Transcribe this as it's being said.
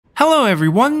Hello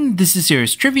everyone, this is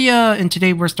Serious Trivia, and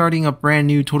today we're starting a brand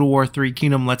new Total War 3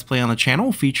 Kingdom Let's Play on the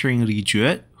channel featuring Li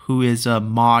Jue, who is a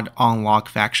mod unlock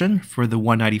faction for the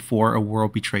 194 A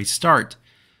World Betrayed start.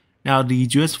 Now Li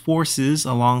Jue's forces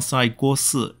alongside Guo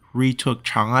Si retook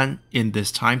Chang'an in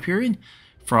this time period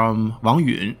from Wang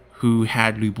Yun, who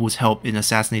had Lu Bu's help in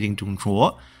assassinating Dong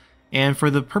Zhuo. And for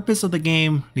the purpose of the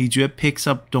game, Li Jue picks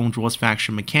up Dong Zhuo's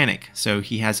faction mechanic, so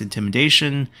he has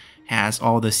intimidation, has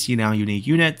all the Xiliang unique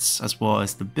units, as well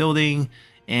as the building,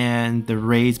 and the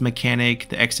raise mechanic,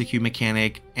 the execute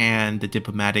mechanic, and the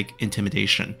diplomatic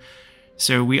intimidation.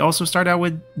 So we also start out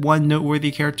with one noteworthy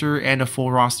character and a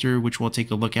full roster, which we'll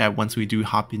take a look at once we do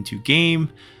hop into game.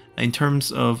 In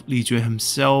terms of Li Jue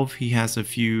himself, he has a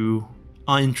few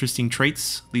uninteresting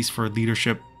traits, at least for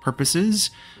leadership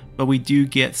purposes, but we do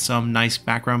get some nice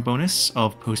background bonus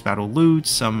of post-battle loot,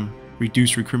 some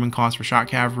reduced recruitment costs for shock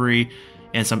cavalry,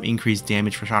 and some increased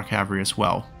damage for shock cavalry as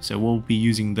well. So we'll be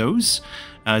using those.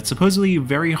 It's supposedly a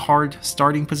very hard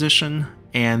starting position,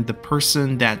 and the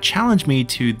person that challenged me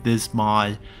to this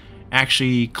mod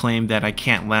actually claimed that I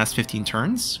can't last 15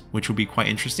 turns, which will be quite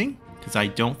interesting, because I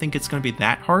don't think it's going to be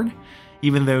that hard,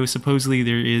 even though supposedly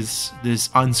there is this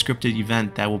unscripted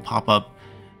event that will pop up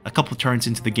a couple turns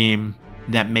into the game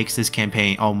that makes this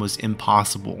campaign almost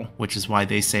impossible, which is why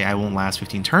they say I won't last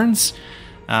 15 turns.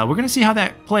 We're going to see how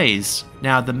that plays.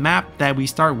 Now, the map that we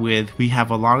start with, we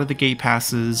have a lot of the gate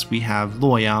passes, we have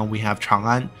Luoyang, we have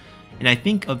Chang'an, and I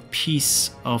think a piece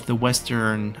of the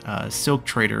western silk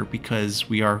trader because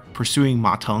we are pursuing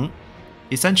Ma Teng.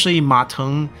 Essentially, Ma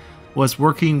Teng was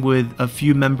working with a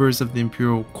few members of the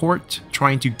Imperial Court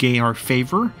trying to gain our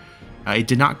favor. It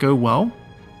did not go well,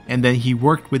 and then he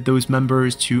worked with those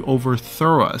members to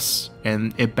overthrow us,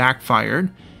 and it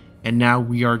backfired. And now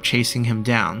we are chasing him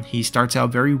down. He starts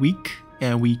out very weak,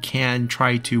 and we can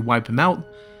try to wipe him out,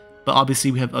 but obviously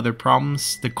we have other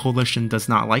problems. The coalition does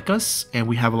not like us, and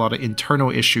we have a lot of internal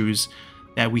issues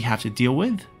that we have to deal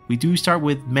with. We do start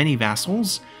with many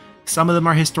vassals. Some of them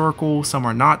are historical, some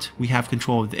are not. We have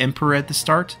control of the emperor at the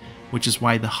start, which is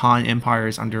why the Han Empire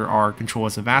is under our control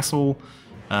as a vassal.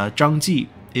 Zhang Ji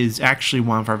is actually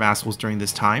one of our vassals during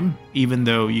this time, even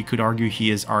though you could argue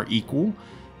he is our equal.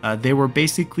 They were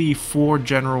basically 4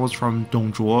 generals from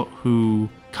Dong Zhuo who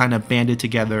kind of banded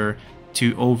together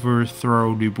to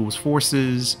overthrow Lu Bu's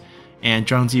forces, and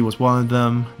Zhang Ji was one of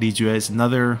them, Li Jue is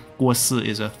another, Guo Si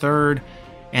is a third,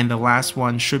 and the last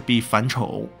one should be Fan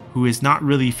Chou, who is not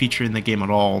really featured in the game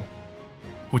at all,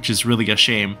 which is really a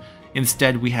shame.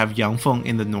 Instead, we have Yang Feng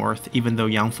in the north, even though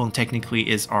Yang Feng technically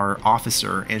is our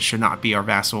officer and should not be our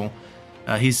vassal.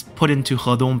 He's put into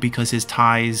Hedong because his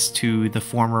ties to the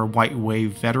former White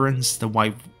Wave veterans, the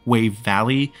White Wave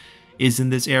Valley, is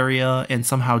in this area, and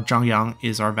somehow Zhang Yang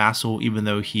is our vassal even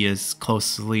though he is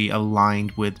closely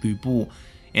aligned with Lu Bu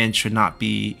and should not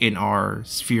be in our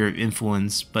sphere of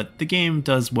influence, but the game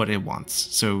does what it wants,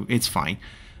 so it's fine.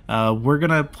 We're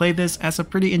gonna play this as a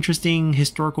pretty interesting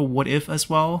historical what-if as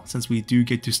well, since we do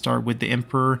get to start with the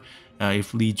Emperor.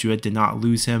 If Li Jue did not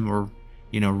lose him or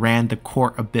ran the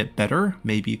court a bit better,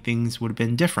 maybe things would have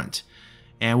been different.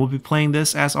 And we'll be playing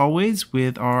this as always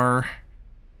with our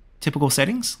typical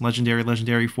settings, legendary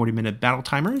 40-minute battle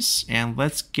timers, and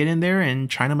let's get in there and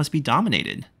China must be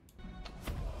dominated.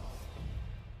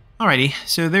 Alrighty,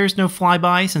 so there's no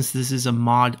flyby since this is a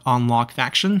mod unlock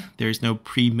faction. There's no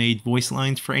pre-made voice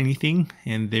lines for anything,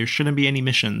 and there shouldn't be any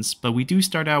missions, but we do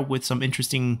start out with some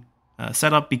interesting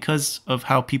setup because of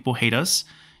how people hate us.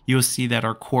 You'll see that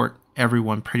our court,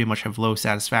 everyone pretty much have low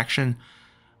satisfaction.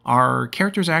 Our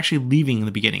characters are actually leaving in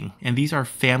the beginning, and these are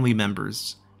family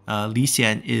members. Li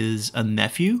Xian is a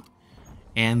nephew,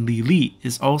 and Li Li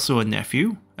is also a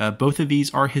nephew. Both of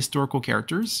these are historical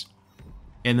characters.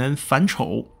 And then Fan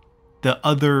Chou, the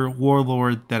other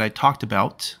warlord that I talked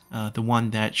about, the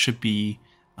one that should be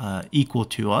equal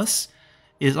to us,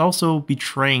 is also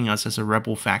betraying us as a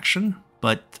rebel faction,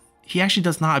 but he actually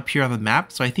does not appear on the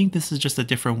map, so I think this is just a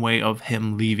different way of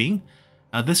him leaving.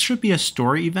 This should be a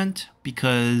story event,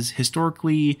 because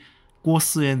historically, Guo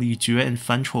Si and Li Jue and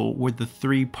Fan Chou were the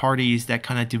 3 parties that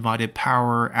kind of divided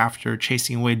power after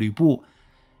chasing away Lu Bu,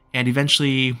 and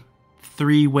eventually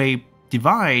 3-way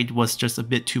divide was just a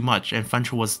bit too much, and Fan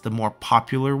Chou was the more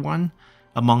popular one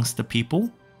amongst the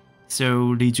people.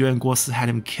 So Li Jue and Guo Si had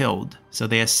him killed, so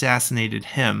they assassinated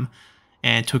him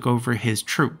and took over his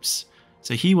troops.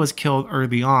 So he was killed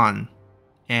early on,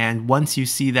 and once you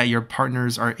see that your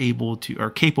partners are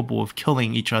capable of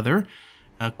killing each other,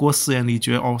 Guo Si and Li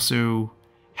Jue also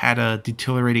had a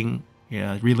deteriorating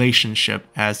relationship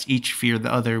as each feared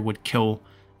the other would kill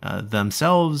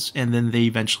themselves, and then they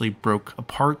eventually broke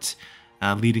apart,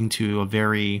 leading to a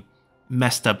very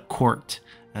messed up court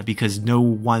because no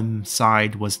one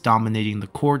side was dominating the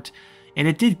court. And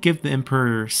it did give the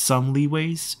emperor some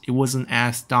leeways. It wasn't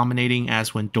as dominating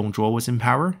as when Dong Zhuo was in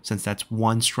power, since that's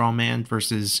one strongman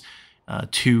versus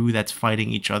two that's fighting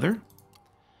each other.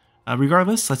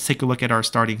 Regardless, let's take a look at our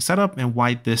starting setup and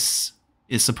why this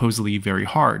is supposedly very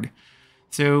hard.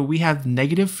 So we have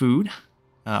negative food.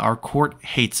 Our court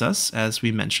hates us, as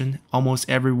we mentioned. Almost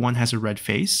everyone has a red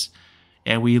face.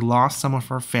 And we lost some of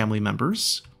our family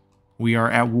members. We are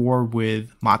at war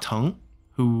with Ma Teng,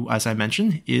 who, as I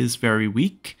mentioned, is very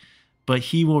weak, but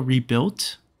he will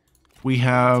rebuild. We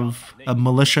have a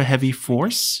militia-heavy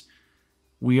force.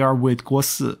 We are with Guo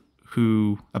Si,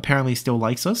 who apparently still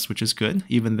likes us, which is good,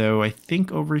 even though I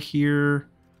think over here,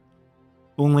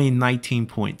 only 19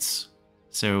 points.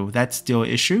 So that's still an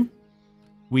issue.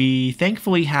 We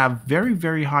thankfully have very,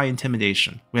 very high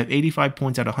intimidation. We have 85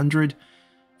 points out of 100.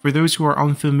 For those who are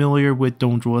unfamiliar with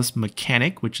Dong Zhuo's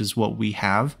mechanic, which is what we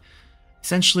have,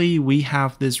 essentially we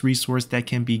have this resource that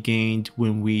can be gained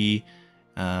when we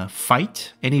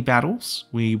fight any battles.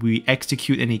 We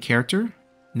execute any character.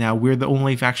 Now, we're the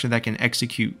only faction that can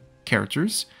execute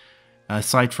characters,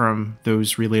 aside from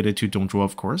those related to Dong Zhuo,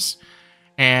 of course.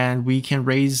 And we can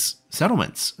raise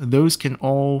settlements. Those can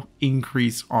all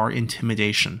increase our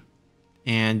intimidation.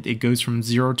 And it goes from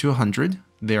 0 to 100.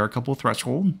 There are a couple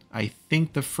thresholds. I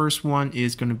think the first one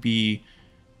is going to be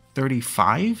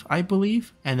 35, I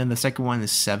believe. And then the second one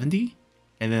is 70.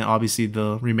 And then obviously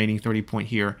the remaining 30 point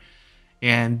here.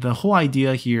 And the whole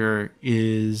idea here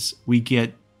is we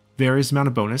get various amount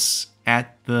of bonus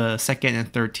at the second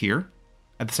and third tier.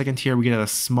 At the second tier, we get a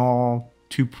small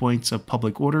 2 points of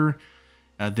public order.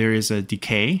 There is a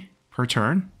decay per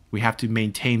turn. We have to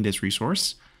maintain this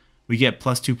resource. We get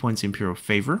plus 2 points imperial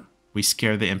favor. We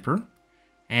scare the emperor.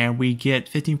 And we get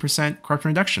 15% corruption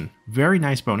reduction. Very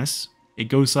nice bonus. It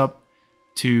goes up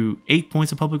to 8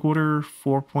 points of public order,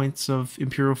 4 points of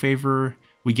imperial favor.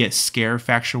 We get scare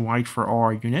faction-wide for all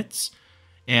our units.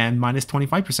 And minus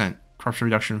 25% corruption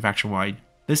reduction faction-wide.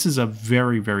 This is a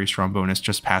very, very strong bonus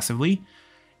just passively.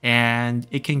 And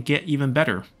it can get even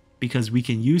better, because we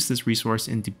can use this resource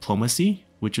in diplomacy,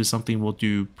 which is something we'll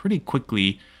do pretty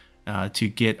quickly to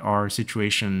get our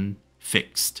situation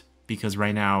fixed. Because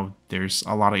right now, there's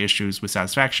a lot of issues with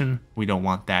satisfaction. We don't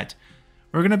want that.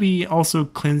 We're going to be also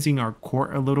cleansing our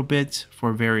court a little bit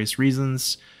for various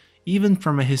reasons. Even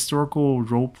from a historical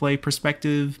roleplay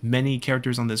perspective, many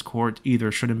characters on this court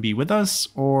either shouldn't be with us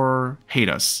or hate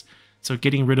us. So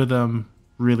getting rid of them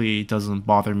really doesn't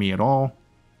bother me at all.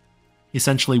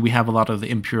 Essentially, we have a lot of the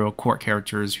Imperial Court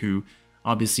characters who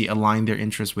obviously align their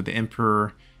interests with the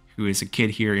Emperor, who is a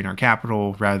kid here in our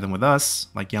capital rather than with us.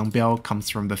 Like Yang Biao comes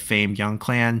from the famed Yang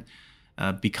clan,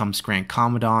 becomes Grand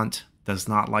Commandant, does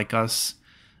not like us.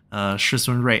 Shi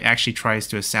Sunrui actually tries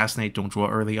to assassinate Dong Zhuo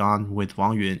early on with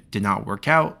Wang Yun. Did not work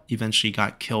out. Eventually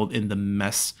got killed in the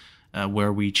mess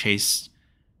where we chased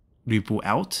Lu Bu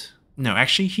out. No,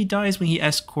 actually, he dies when he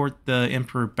escorts the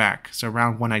Emperor back. So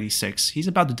around 196. He's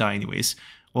about to die anyways.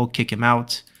 We'll kick him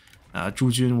out.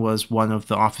 Zhu Jun was one of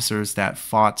the officers that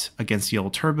fought against Yellow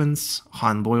Turbans,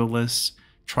 Han loyalists,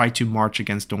 tried to march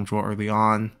against Dong Zhuo early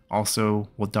on. Also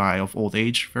will die of old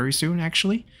age very soon,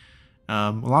 actually.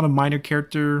 A lot of minor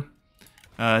character.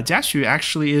 Jia Xu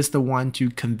actually is the one to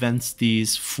convince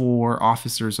these 4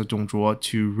 officers of Dong Zhuo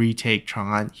to retake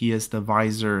Chang'an. He is the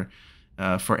visor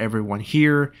for everyone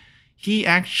here. He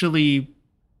actually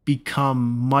become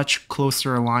much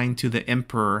closer aligned to the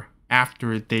Emperor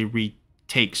after they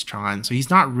retakes Chang'an. So he's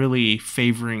not really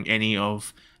favoring any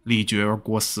of Li Jue or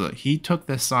Guo Si. He took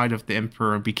the side of the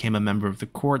Emperor and became a member of the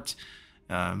court,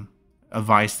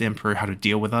 advised the Emperor how to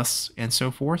deal with us, and so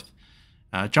forth.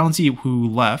 Zhang Zi, who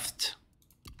left,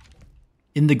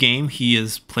 in the game, he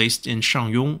is placed in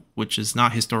Shangyong, which is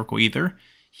not historical either.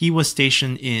 He was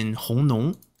stationed in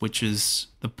Hongnong, which is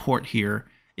the port here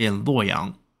in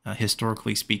Luoyang,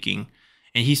 historically speaking.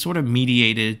 And he sort of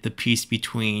mediated the peace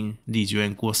between Li Jue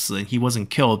and Guo Si, and he wasn't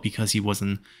killed because he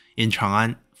wasn't in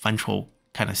Chang'an. Fan Chou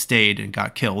kind of stayed and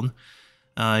got killed.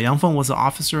 Yang Feng was an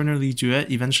officer under Li Jue,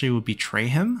 eventually would betray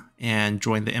him and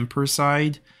join the Emperor's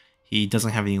side. He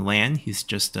doesn't have any land, he's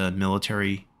just a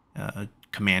military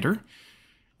commander.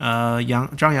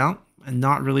 Zhang Yang,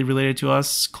 not really related to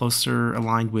us, closer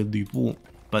aligned with Lu Bu,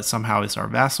 but somehow is our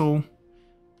vassal.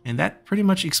 And that pretty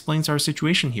much explains our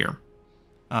situation here.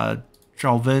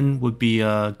 Zhao Wen would be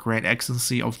a Grand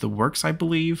Excellency of the Works, I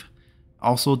believe.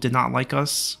 Also did not like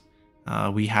us.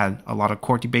 We had a lot of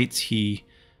court debates. He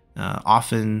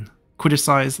often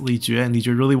criticized Li Jue, and Li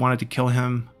Jue really wanted to kill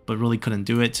him, but really couldn't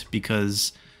do it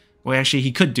because, well, actually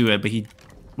he could do it, but he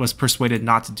was persuaded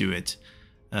not to do it.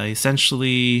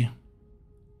 Essentially,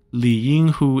 Li Ying,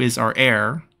 who is our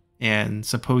heir and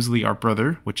supposedly our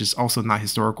brother, which is also not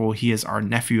historical, he is our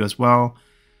nephew as well.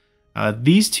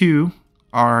 These two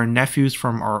are nephews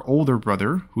from our older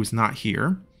brother, who's not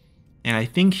here. And I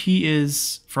think he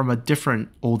is from a different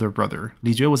older brother.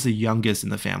 Li Jue was the youngest in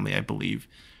the family, I believe.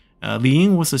 Li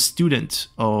Ying was a student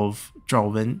of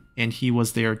Zhao Wen, and he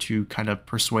was there to kind of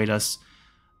persuade us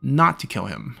not to kill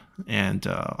him. And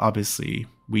obviously,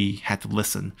 we had to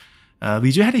listen.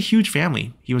 Li Jue had a huge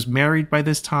family. He was married by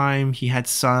this time. He had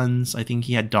sons. I think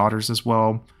he had daughters as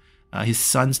well. His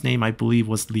son's name, I believe,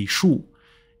 was Li Shu.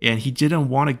 And he didn't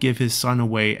want to give his son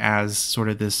away as sort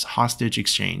of this hostage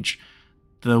exchange.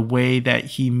 The way that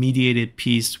he mediated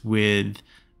peace with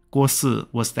Guo Si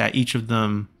was that each of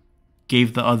them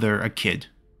gave the other a kid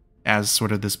as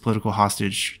sort of this political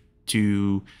hostage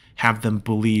to have them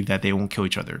believe that they won't kill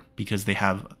each other because they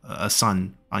have a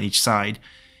son on each side.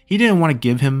 He didn't want to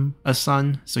give him a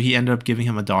son, so he ended up giving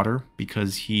him a daughter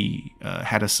because he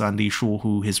had a son, Li Shu,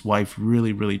 who his wife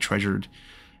really, really treasured.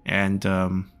 And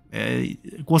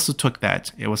Guo Si took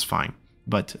that. It was fine,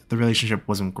 but the relationship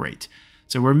wasn't great.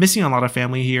 So we're missing a lot of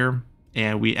family here,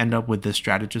 and we end up with this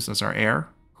strategist as our heir,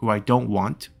 who I don't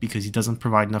want because he doesn't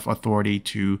provide enough authority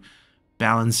to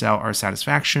balance out our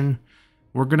satisfaction.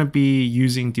 We're going to be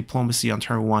using diplomacy on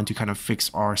turn 1 to kind of fix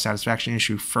our satisfaction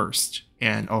issue first,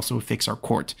 and also fix our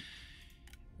court.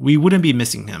 We wouldn't be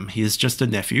missing him. He is just a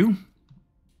nephew,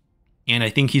 and I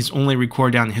think he's only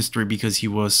recorded down in history because he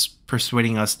was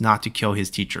persuading us not to kill his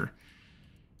teacher.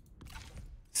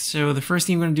 So the first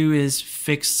thing we're going to do is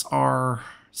fix our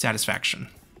satisfaction.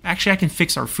 Actually, I can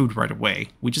fix our food right away.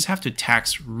 We just have to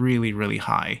tax really, really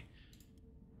high.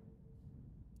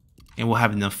 And we'll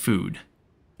have enough food.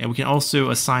 And we can also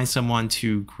assign someone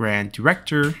to Grand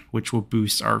Director, which will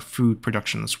boost our food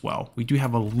production as well. We do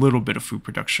have a little bit of food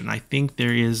production. I think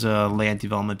there is a land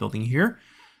development building here.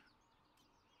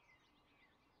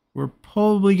 We're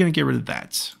probably going to get rid of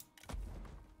that.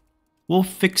 We'll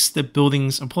fix the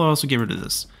buildings. I'll probably also get rid of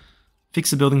this.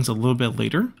 Fix the buildings a little bit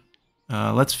later.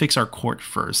 Let's fix our court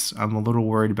first. I'm a little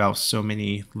worried about so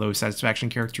many low satisfaction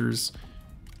characters.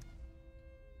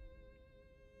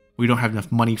 We don't have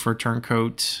enough money for a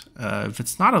turncoat. If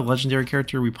it's not a legendary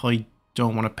character, we probably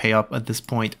don't want to pay up at this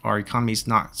point. Our economy is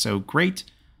not so great.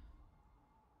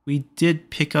 We did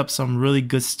pick up some really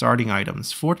good starting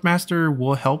items. Fort Master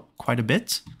will help quite a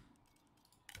bit.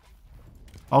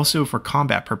 Also, for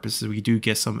combat purposes, we do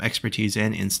get some expertise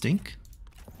and instinct.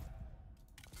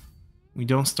 We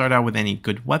don't start out with any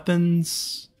good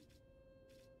weapons.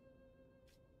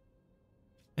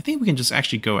 I think we can just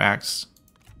actually go axe.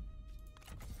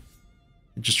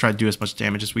 And just try to do as much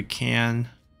damage as we can.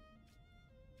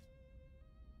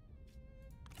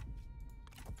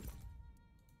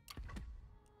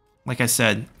 Like I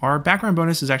said, our background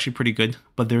bonus is actually pretty good,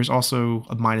 but there's also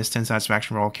a -10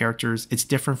 satisfaction for all characters. It's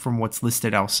different from what's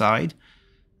listed outside.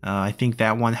 I think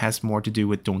that one has more to do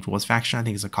with Dongzhuo's faction. I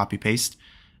think it's a copy-paste.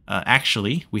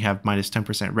 Actually, we have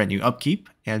 -10% retinue upkeep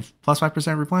and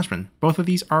 +5% replenishment. Both of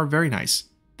these are very nice.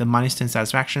 The -10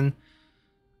 satisfaction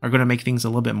are going to make things a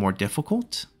little bit more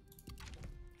difficult,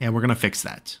 and we're going to fix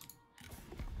that.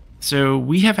 So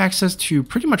we have access to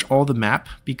pretty much all the map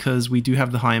because we do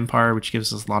have the High Empire, which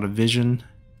gives us a lot of vision.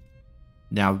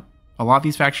 Now, a lot of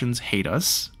these factions hate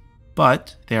us,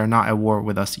 but they are not at war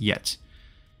with us yet.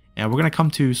 And we're going to come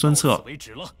to Sun Ce.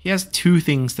 He has two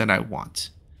things that I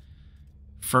want.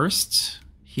 First,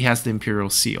 he has the Imperial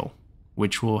Seal,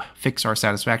 which will fix our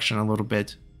satisfaction a little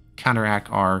bit, counteract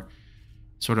our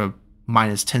sort of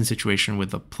 -10 situation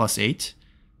with a +8,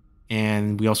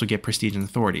 and we also get Prestige and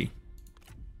Authority.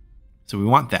 So we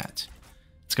want that.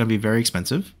 It's going to be very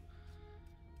expensive.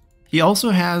 He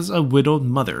also has a widowed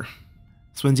mother.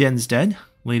 Sun Jian is dead.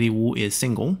 Lady Wu is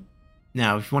single.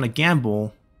 Now, if you want to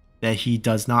gamble that he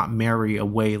does not marry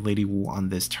away Lady Wu on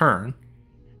this turn,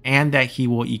 and that he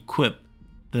will equip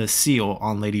the seal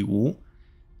on Lady Wu,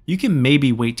 you can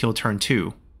maybe wait till turn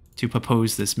 2 to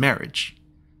propose this marriage.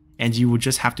 And you would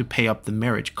just have to pay up the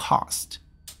marriage cost.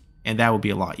 And that would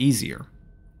be a lot easier.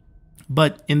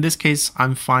 But in this case,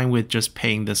 I'm fine with just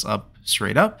paying this up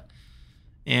straight up.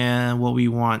 And what we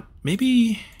want,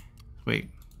 maybe, wait,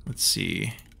 let's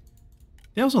see.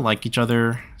 They also like each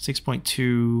other.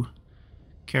 6.2,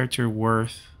 character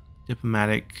worth,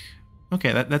 diplomatic.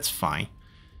 Okay, that's fine.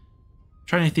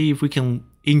 Trying to see if we can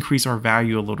increase our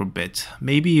value a little bit.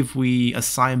 Maybe if we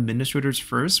assign administrators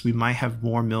first, we might have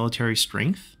more military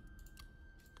strength.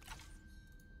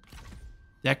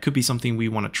 That could be something we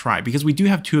want to try, because we do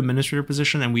have 2 administrator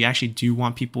positions, and we actually do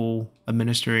want people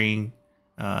administering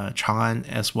Chang'an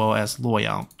as well as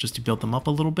Luoyang, just to build them up a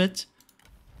little bit.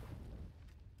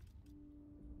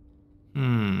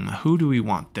 Who do we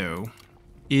want though?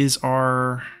 Is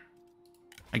our...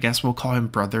 I guess we'll call him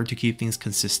brother to keep things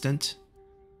consistent.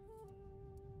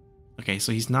 Okay,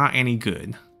 so he's not any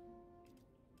good.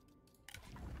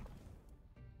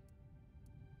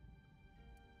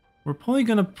 We're probably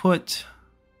gonna put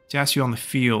Jiaxu on the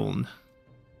field.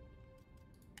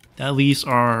 That leaves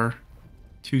our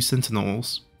 2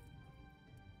 sentinels.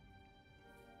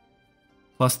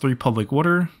 +3 public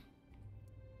order.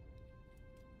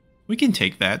 We can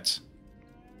take that.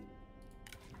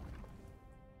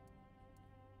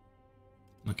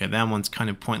 Okay, that one's kind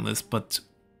of pointless, but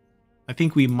I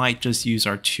think we might just use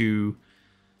our 2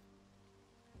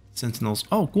 sentinels.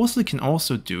 Oh, Guosi can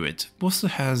also do it. Guosi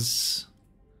has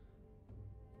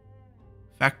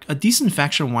a decent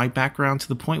faction-wide background to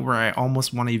the point where I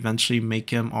almost want to eventually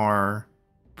make him our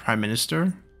prime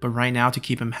minister. But right now, to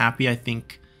keep him happy, I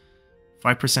think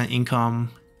 5%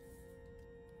 income,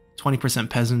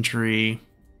 20% peasantry.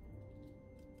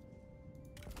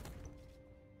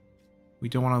 We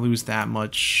don't want to lose that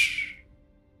much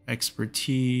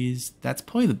expertise. That's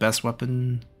probably the best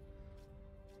weapon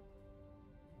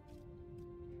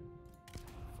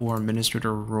for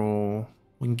administrator role.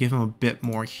 We can give him a bit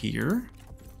more here.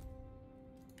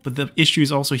 But the issue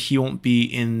is also he won't be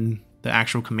in the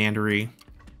actual commandery.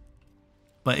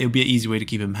 But it would be an easy way to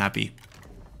keep him happy.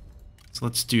 So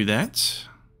let's do that.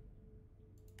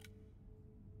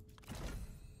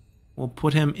 We'll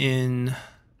put him in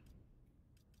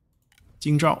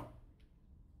Jingzhou.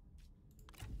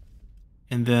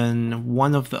 And then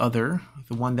one of the other,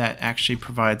 the one that actually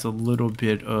provides a little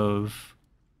bit of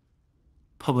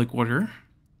public order,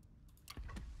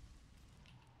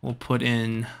 we'll put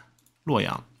in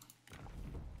Luoyang.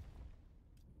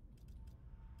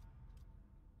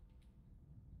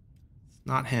 It's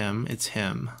not him, it's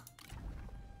him.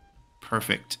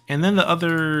 Perfect. And then the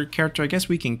other character, I guess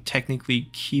we can technically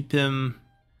keep him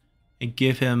and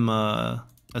give him a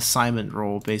assignment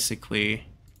role, basically.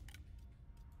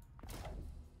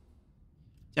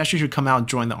 He actually should come out and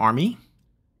join the army.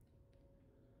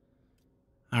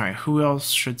 Alright, who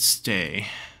else should stay?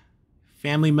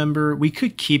 Family member, we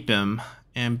could keep him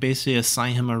and basically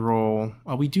assign him a role.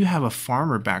 Oh, we do have a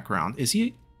farmer background. Is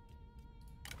he?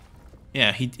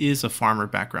 Yeah, he is a farmer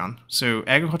background. So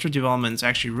agriculture development is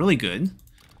actually really good.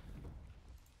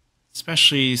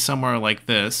 Especially somewhere like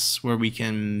this, where we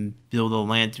can build a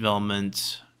land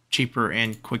development cheaper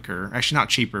and quicker. Actually, not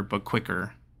cheaper, but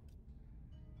quicker.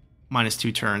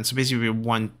 -2 turns. So basically a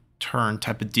 1 turn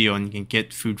type of deal, and you can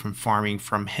get food from farming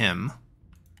from him.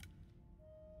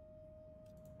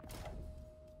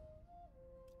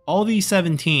 All these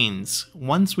 17s,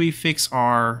 once we fix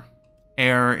our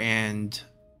air and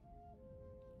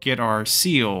get our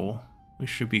seal, we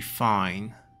should be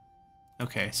fine.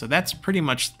 Okay, so that's pretty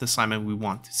much the assignment we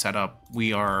want to set up.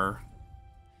 We are...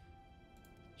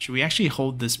 Should we actually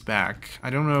hold this back?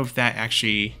 I don't know if that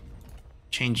actually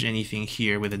changed anything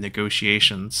here with the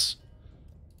negotiations.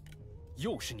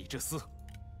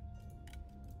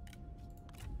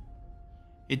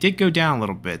 It did go down a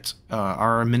little bit.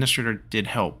 Our administrator did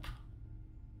help.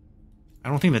 I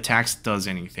don't think the tax does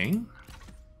anything.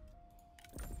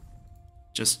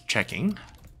 Just checking.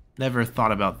 Never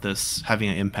thought about this having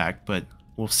an impact, but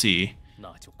we'll see.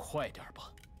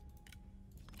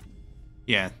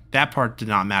 Yeah, that part did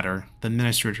not matter. The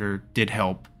administrator did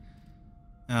help.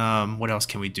 What else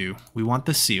can we do? We want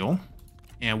the seal.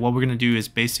 And what we're going to do is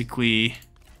basically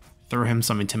throw him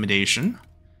some intimidation.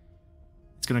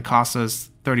 It's going to cost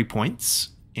us 30 points.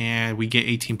 And we get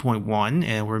 18.1.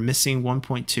 And we're missing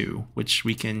 1.2, which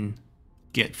we can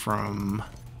get from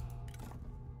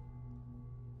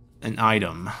an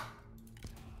item.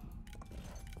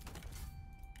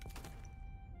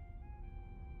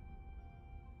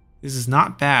 This is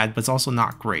not bad, but it's also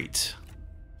not great.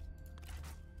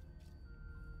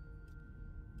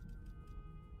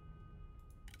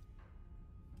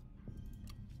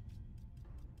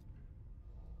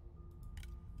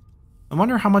 I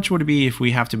wonder how much would it be if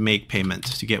we have to make payment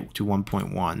to get to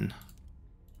 1.1.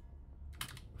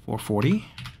 440.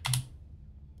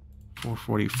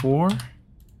 444.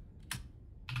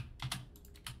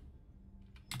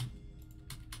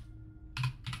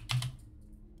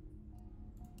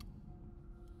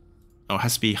 Oh, it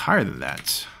has to be higher than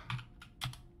that.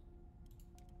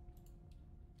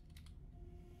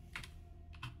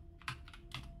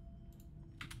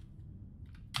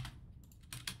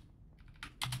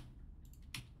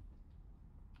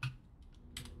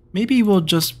 Maybe we'll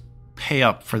just pay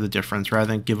up for the difference rather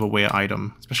than give away an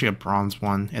item, especially a bronze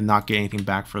one, and not get anything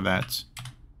back for that.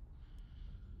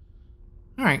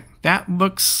 Alright, that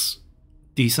looks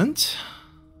decent.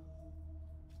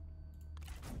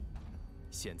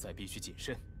 现在必须谨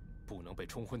慎，不能被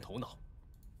冲昏头脑。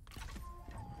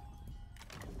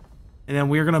 And then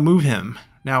we're going to move him.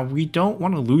 Now, we don't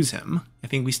want to lose him. I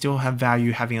think we still have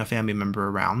value having a family member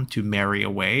around to marry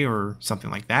away or something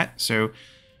like that. So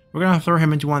we're going to throw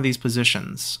him into one of these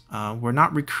positions. We're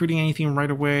not recruiting anything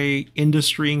right away.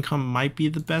 Industry income might be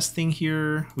the best thing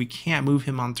here. We can't move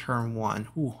him on turn 1.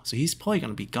 Ooh, so he's probably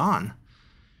going to be gone.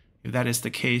 If that is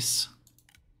the case.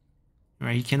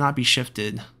 Right, he cannot be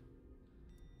shifted.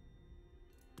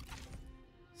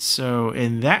 So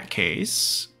in that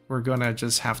case, we're gonna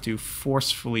just have to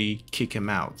forcefully kick him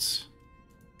out.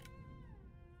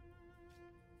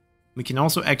 We can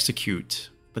also execute,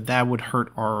 but that would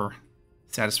hurt our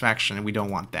satisfaction, and we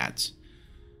don't want that.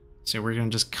 So we're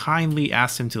gonna just kindly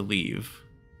ask him to leave.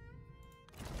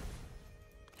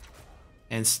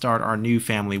 And start our new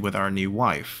family with our new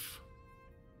wife.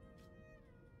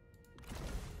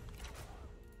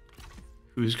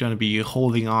 Who's gonna be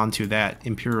holding on to that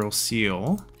Imperial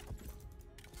Seal.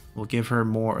 We'll give her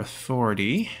more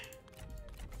authority.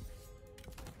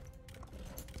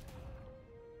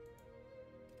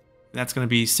 That's going to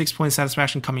be 6-point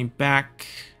satisfaction coming back.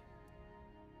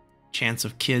 Chance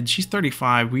of kids. She's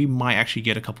 35. We might actually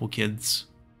get a couple kids.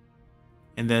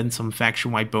 And then some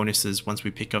faction-wide bonuses once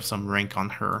we pick up some rank on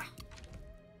her.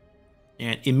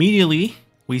 And immediately,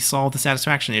 we solved the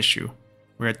satisfaction issue.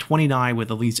 We're at 29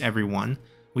 with at least everyone.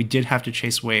 We did have to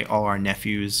chase away all our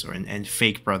nephews and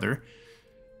fake brother.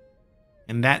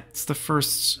 And that's the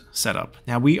first setup.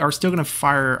 Now we are still going to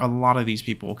fire a lot of these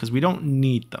people because we don't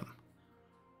need them.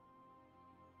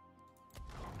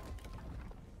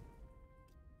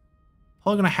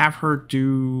 Probably going to have her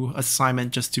do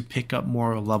assignment just to pick up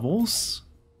more levels.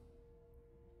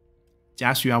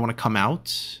 Dasu, I want to come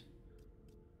out.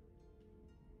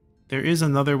 There is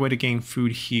another way to gain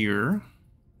food here.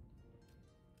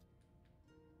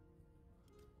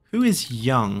 Who is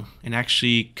young and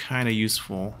actually kind of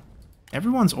useful?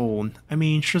 Everyone's old. I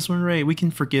mean, Shizun Ray, we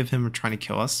can forgive him for trying to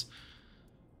kill us.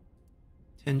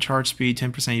 10 charge speed,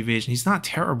 10% evasion. He's not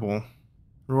terrible.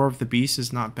 Roar of the Beast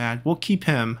is not bad. We'll keep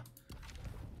him.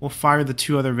 We'll fire the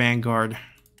 2 other Vanguard.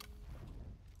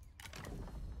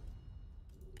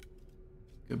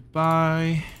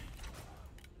 Goodbye.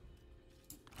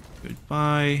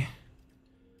 Goodbye.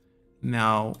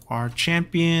 Now, our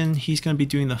champion, he's going to be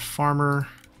doing the farmer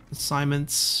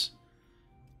assignments.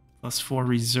 +4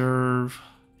 reserve,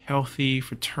 healthy,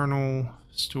 fraternal,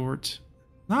 Stuart.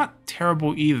 Not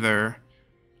terrible either.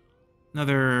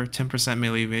 Another 10%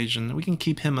 melee evasion. We can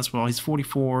keep him as well. He's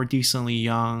 44, decently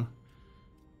young.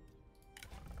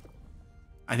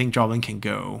 I think Joblin can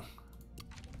go.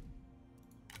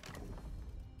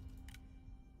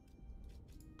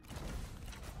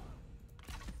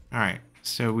 Alright,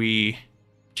 so we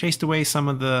chased away some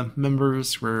of the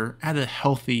members. We're at a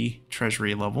healthy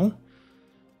treasury level.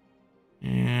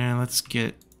 And let's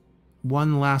get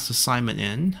one last assignment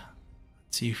in.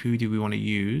 Let's see, who do we want to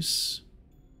use?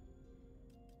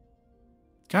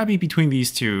 Gotta be between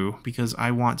these two because I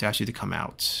want Dashi to come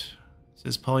out. So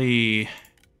there's probably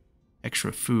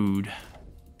extra food.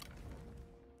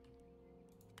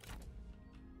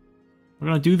 We're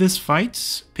gonna do this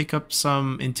fight, pick up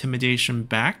some intimidation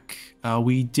back.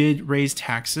 We did raise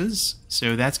taxes,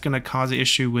 so that's gonna cause an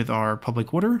issue with our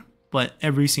public order. But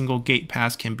every single gate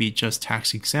pass can be just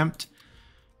tax exempt.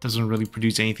 Doesn't really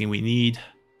produce anything we need.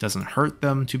 Doesn't hurt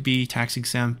them to be tax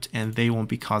exempt, and they won't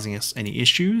be causing us any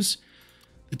issues.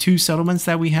 The 2 settlements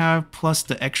that we have, plus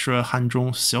the extra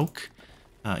Hanzhong silk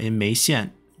in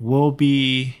Meixian, will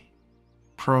be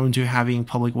prone to having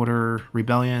public order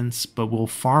rebellions, but we'll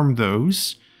farm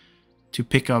those to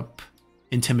pick up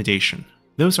intimidation.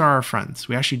 Those are our friends.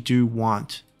 We actually do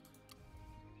want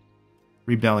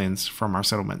rebellions from our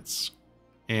settlements.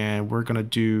 And we're gonna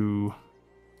do...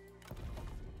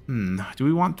 do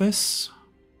we want this?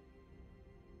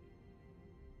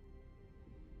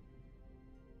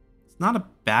 It's not a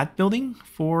bad building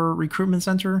for recruitment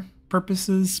center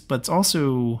purposes, but it's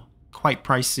also quite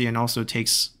pricey and also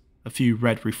takes a few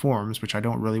red reforms, which I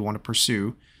don't really want to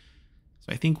pursue.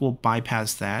 So I think we'll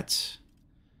bypass that.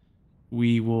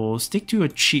 We will stick to a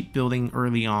cheap building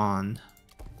early on.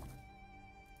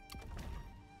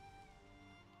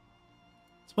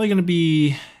 It's probably going to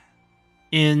be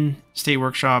in State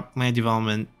Workshop, Land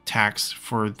Development, Tax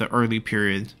for the early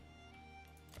period.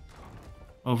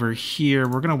 Over here,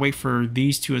 we're going to wait for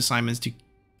these 2 assignments to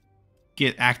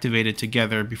get activated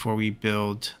together before we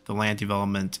build the land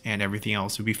development and everything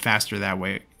else. It would be faster that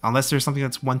way. Unless there's something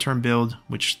that's 1-turn build,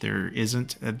 which there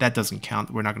isn't. That doesn't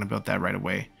count. We're not going to build that right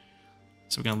away.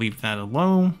 So we're going to leave that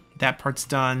alone. That part's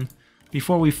done.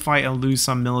 Before we fight and lose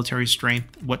some military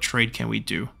strength, what trade can we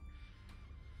do?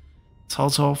 Cao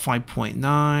Cao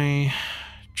 5.9,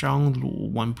 Zhang Lu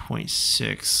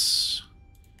 1.6.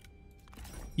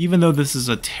 Even though this is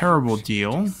a terrible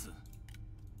deal,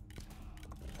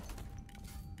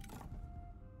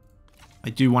 I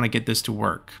do want to get this to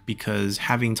work, because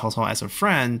having Cao Cao as a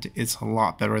friend is a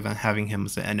lot better than having him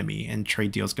as an enemy, and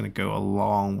trade deal is going to go a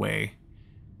long way.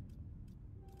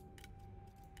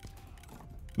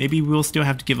 Maybe we'll still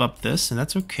have to give up this, and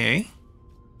that's okay.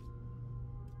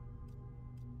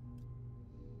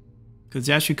 Because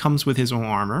it actually comes with his own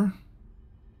armor.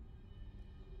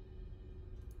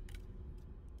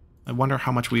 I wonder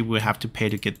how much we would have to pay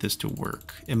to get this to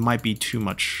work. It might be too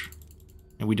much,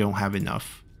 and we don't have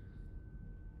enough.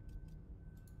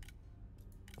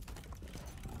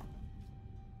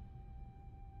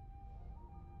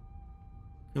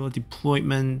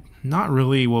 Deployment, not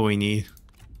really what we need.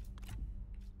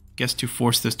 Guess to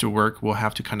force this to work, we'll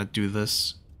have to kind of do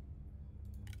this.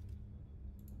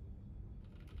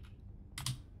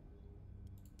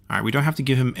 Alright, we don't have to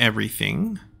give him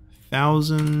everything.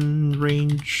 1,000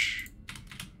 range,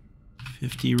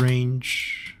 50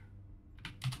 range.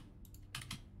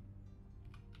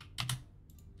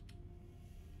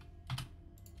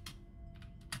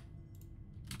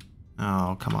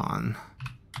 Oh, come on.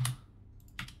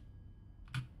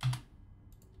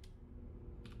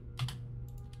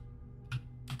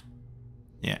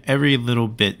 Yeah, every little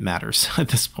bit matters at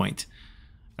this point.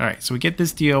 Alright, so we get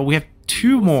this deal. We have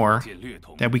 2 more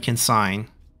that we can sign.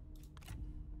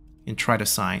 And try to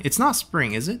sign. It's not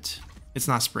spring, is it? It's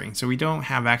not spring, so we don't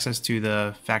have access to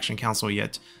the faction council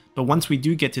yet. But once we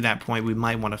do get to that point, we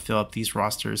might want to fill up these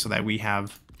rosters so that we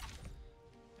have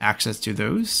access to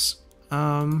those.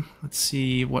 Let's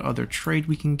see what other trade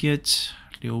we can get.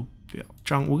 We're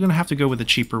gonna have to go with the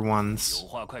cheaper ones.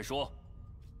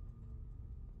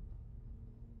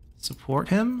 Support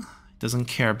him? Doesn't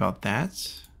care about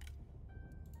that.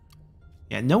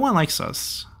 Yeah, no one likes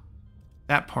us.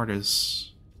 That part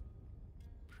is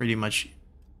pretty much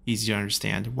easy to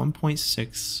understand.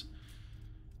 1.6.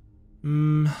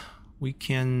 We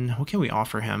can... What can we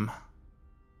offer him?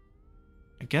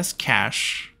 I guess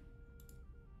cash.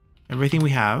 Everything we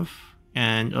have.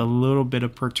 And a little bit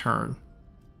of per turn.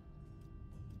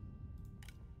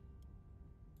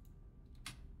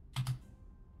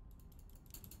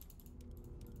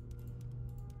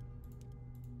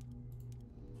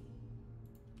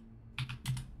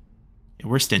 Yeah,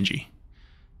 we're stingy.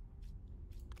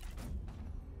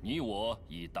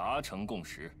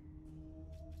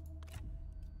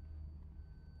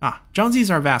 Ah,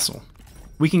 Zhangzi's our vassal.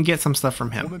 We can get some stuff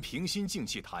from him.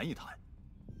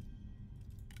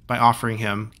 By offering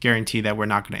him, guarantee that we're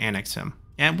not going to annex him.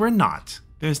 And we're not.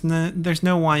 There's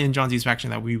no one in Zhangzi's faction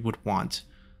that we would want.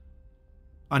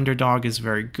 Underdog is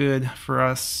very good for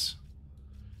us.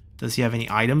 Does he have any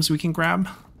items we can grab?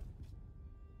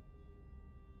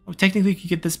 Well, technically, we could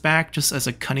get this back just as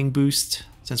a cunning boost,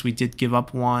 since we did give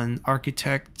up one.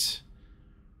 Architect.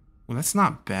 Well, that's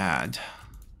not bad.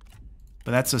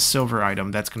 But that's a silver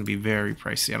item. That's going to be very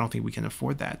pricey. I don't think we can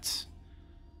afford that.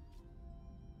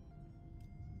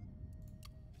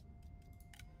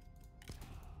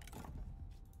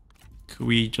 Could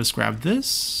we just grab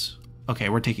this? Okay,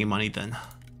 we're taking money then.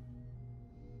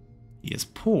 He is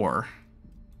poor.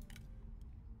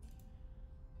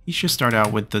 He should start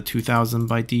out with the 2,000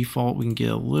 by default. We can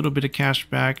get a little bit of cash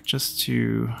back just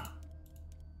to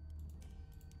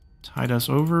tide us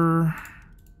over.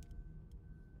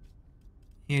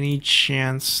 Any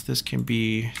chance this can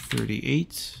be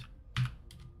 38?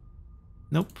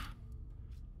 Nope.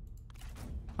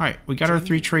 Alright, we got our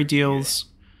 3 trade deals.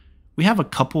 We have a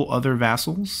couple other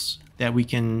vassals that we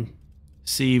can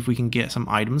see if we can get some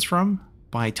items from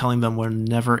by telling them we'll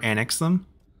never annex them.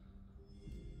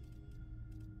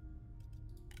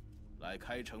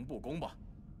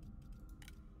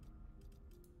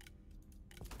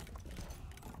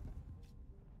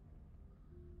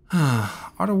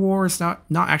 Art of War is not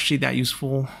actually that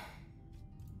useful.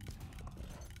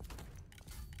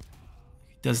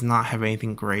 It does not have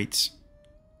anything great.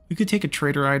 We could take a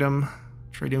trader item,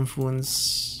 trade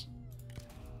influence,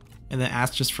 and then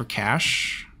ask just for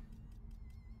cash.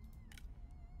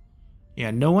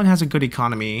 Yeah, no one has a good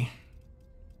economy.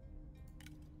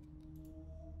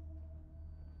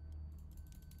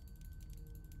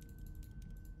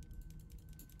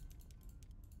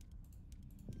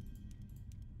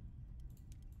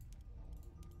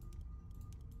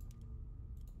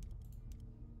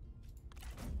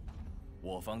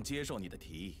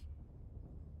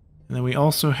 And then we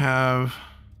also have...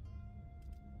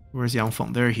 Where's Yang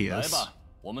Feng? There he is.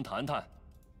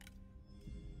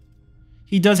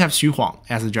 he does have Xu Huang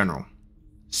as a general.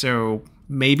 So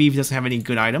maybe if he doesn't have any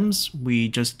good items, we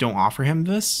just don't offer him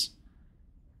this.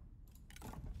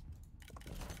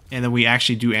 And then we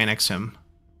actually do annex him.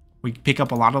 We pick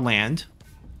up a lot of land.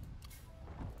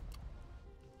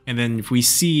 And then if we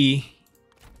see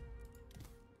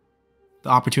the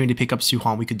opportunity to pick up Xu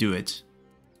Huang, we could do it.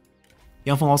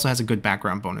 Yelfeng also has a good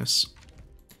background bonus.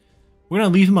 We're going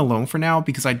to leave him alone for now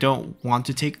because I don't want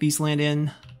to take these land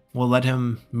in. We'll let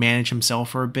him manage himself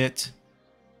for a bit.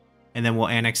 And then we'll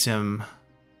annex him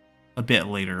a bit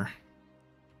later.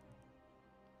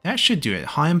 That should do it.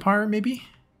 Han Empire, maybe?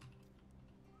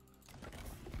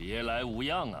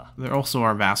 They're also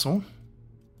our vassal.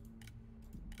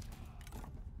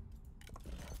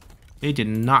 They did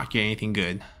not get anything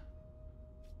good.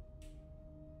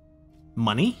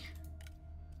 Money?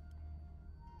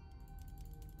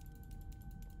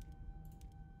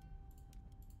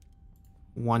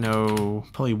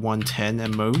 Probably 110 at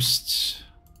most.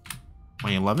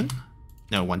 111?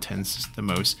 No, 110 is the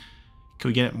most. Could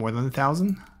we get it more than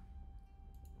 1,000?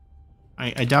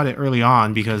 I doubt it early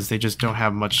on because they just don't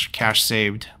have much cash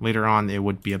saved. Later on, it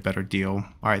would be a better deal.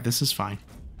 Alright, this is fine.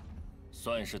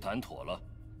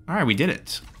 Alright, we did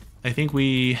it. I think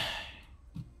we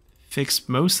fixed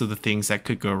most of the things that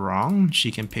could go wrong. She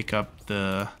can pick up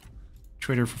the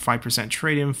trader for 5%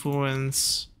 trade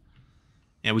influence.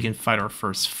 And we can fight our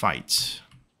first fight.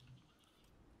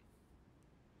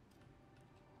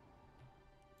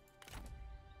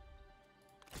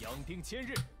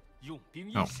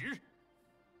 Oh.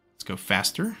 Let's go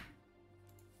faster.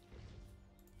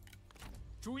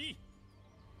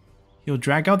 He'll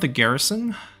drag out the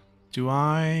garrison. Do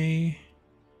I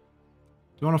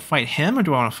want to fight him or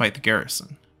do I want to fight the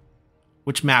garrison?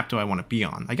 Which map do I want to be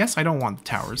on? I guess I don't want the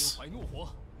towers.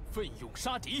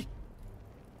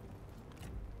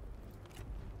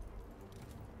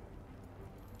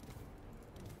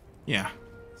 Yeah,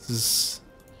 this is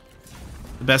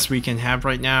the best we can have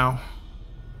right now.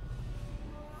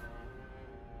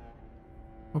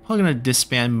 We're probably going to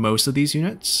disband most of these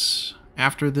units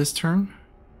after this turn.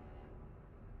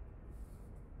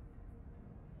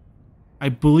 I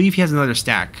believe he has another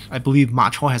stack. I believe Ma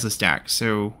Chao has a stack,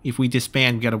 so if we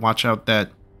disband, we got to watch out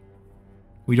that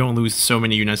we don't lose so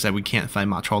many units that we can't find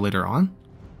Ma Chao later on.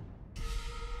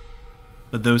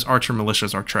 But those archer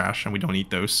militias are trash, and we don't need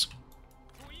those.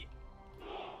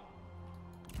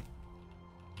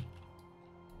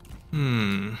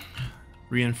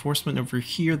 Reinforcement over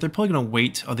here. They're probably going to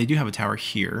wait. Oh, they do have a tower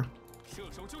here.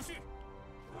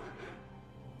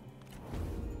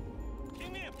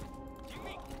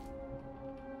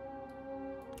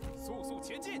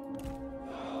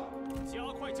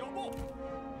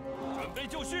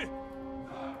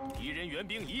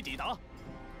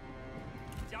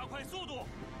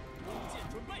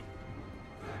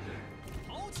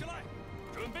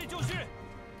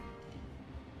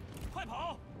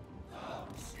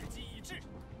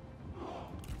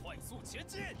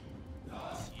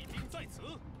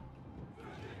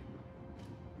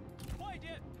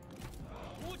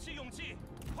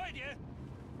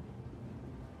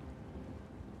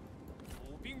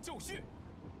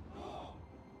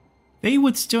 They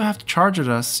would still have to charge at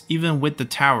us even with the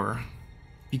tower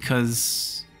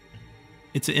because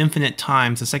it's an infinite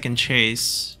times a second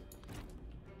chase.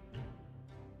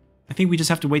 I think we just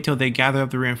have to wait till they gather up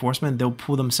the reinforcement. They'll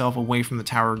pull themselves away from the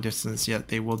tower distance, yet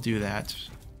they will do that.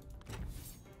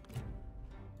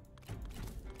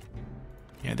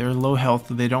 Yeah, they're low health,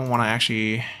 they don't want to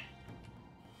actually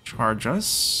charge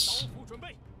us.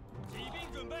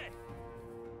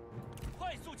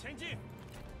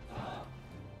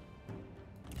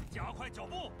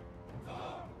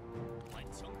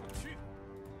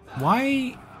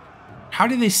 Why? How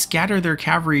do they scatter their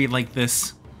cavalry like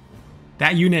this?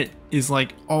 That unit is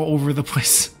like all over the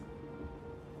place.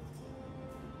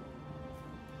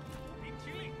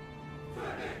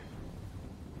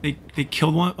 They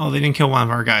killed one? Oh, they didn't kill one of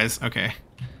our guys. Okay.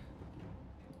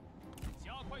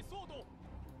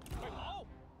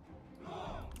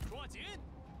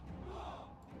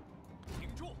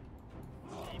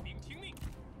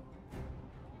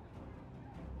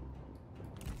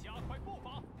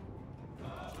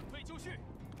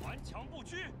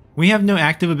 We have no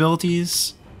active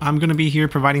abilities. I'm going to be here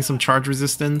providing some charge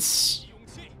resistance.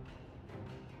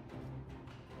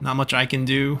 Not much I can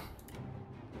do.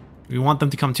 We want them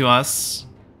to come to us,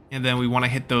 and then we want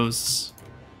to hit those.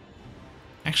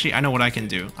 Actually, I know what I can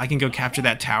do. I can go capture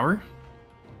that tower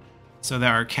so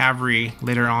that our cavalry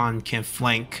later on can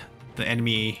flank the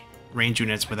enemy range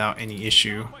units without any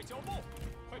issue.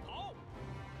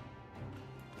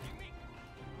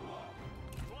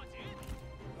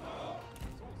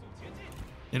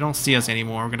 They don't see us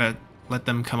anymore. We're gonna let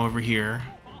them come over here.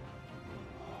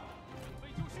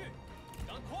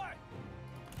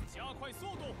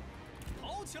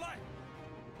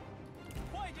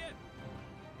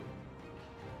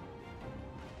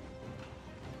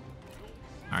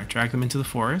 Alright, drag them into the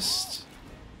forest.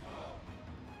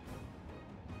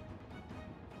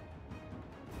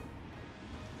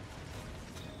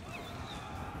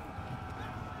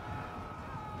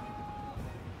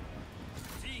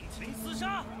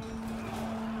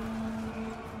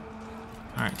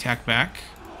 Alright, attack back.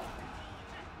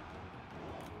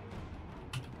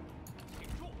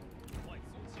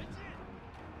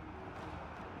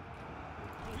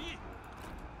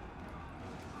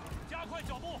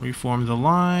 Reform the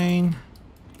line.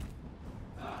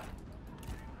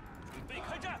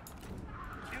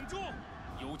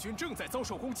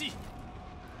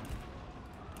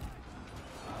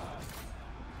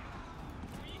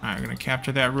 Alright, we're gonna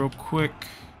capture that real quick.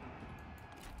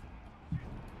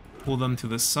 Pull them to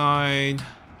the side.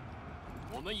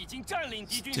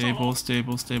 Stable,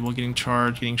 stable, stable. Getting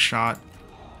charged, getting shot.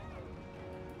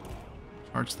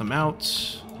 Charge them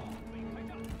out.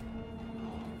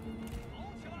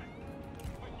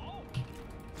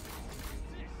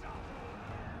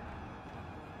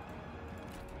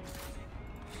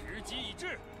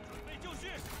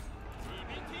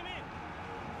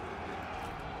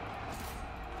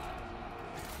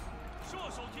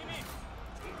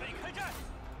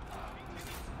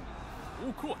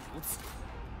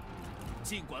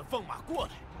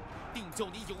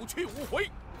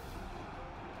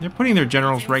 They're putting their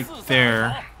generals right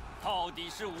there.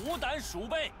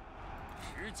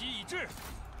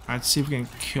 Let's see if we can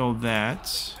kill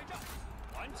that.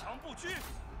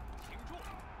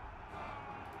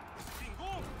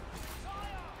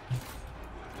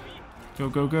 Go,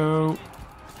 go, go.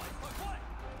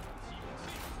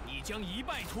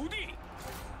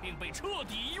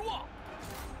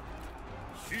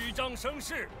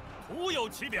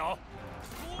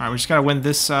 Alright, we just gotta win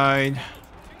this side.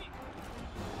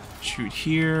 Shoot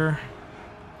here.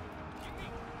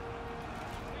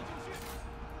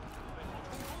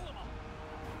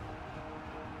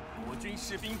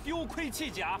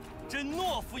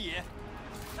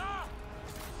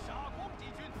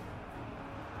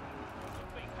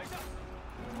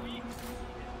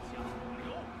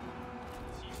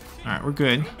 Alright, we're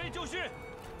good.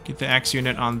 Get the axe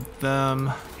unit on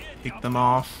them. Pick them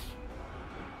off.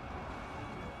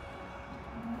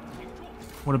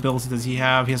 What ability does he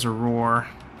have? He has a roar.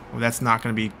 Well, that's not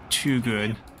going to be too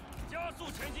good.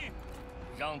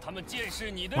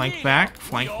 Flank back,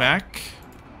 flank back.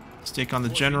 Stick on the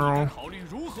general.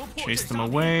 Chase them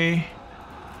away.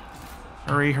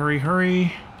 Hurry, hurry,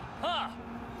 hurry.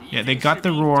 Yeah, they got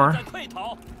the roar.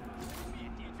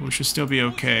 We should still be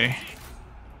okay.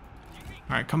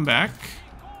 Alright, come back.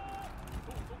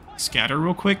 Scatter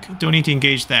real quick. Don't need to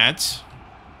engage that.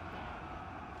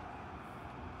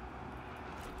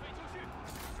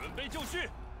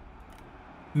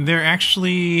 They're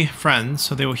actually friends,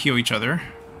 so they will heal each other.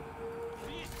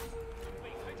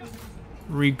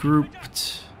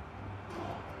 Regrouped.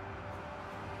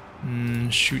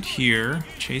 Shoot here.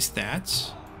 Chase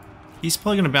that. He's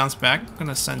probably going to bounce back. I'm going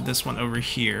to send this one over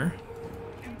here.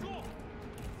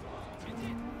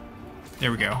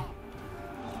 There we go.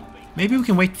 Maybe we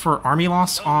can wait for army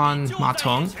loss on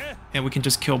Matong, and we can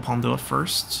just kill Pondo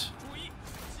first.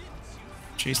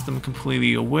 Chase them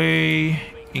completely away.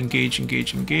 Engage,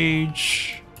 engage,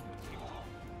 engage.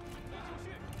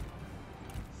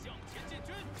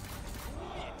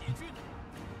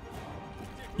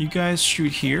 You guys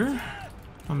shoot here.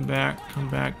 Come back,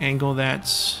 angle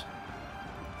that.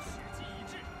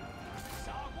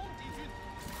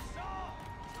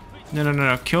 No, no, no,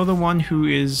 no. Kill the one who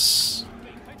is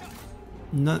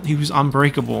who's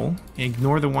unbreakable.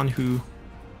 Ignore the one who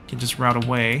can just route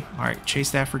away. Alright,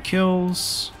 chase that for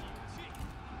kills.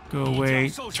 Go away,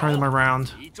 turn them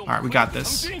around. Alright, we got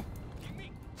this.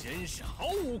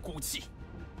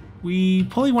 We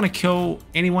probably want to kill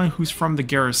anyone who's from the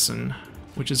garrison,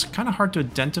 which is kind of hard to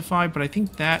identify, but I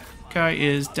think that guy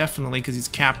is definitely, because he's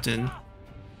captain.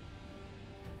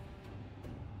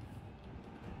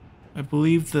 I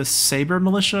believe the Saber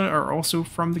Militia are also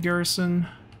from the garrison.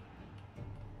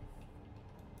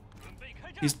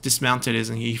 He's dismounted,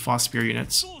 isn't he? He fought spear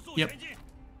units. Yep.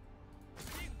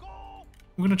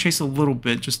 I'm going to chase a little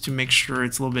bit just to make sure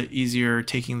it's a little bit easier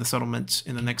taking the settlement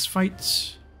in the next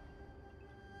fight.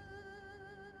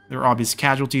 There are obvious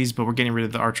casualties, but we're getting rid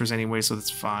of the archers anyway, so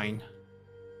that's fine.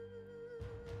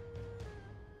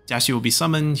 Dashi will be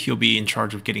summoned. He'll be in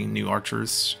charge of getting new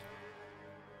archers.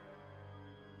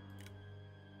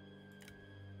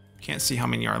 Can't see how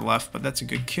many are left, but that's a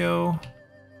good kill.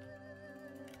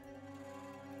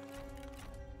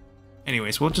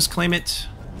 Anyways, we'll just claim it.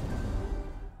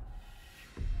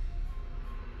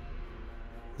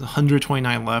 There's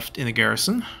 129 left in the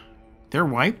garrison. They're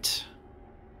wiped.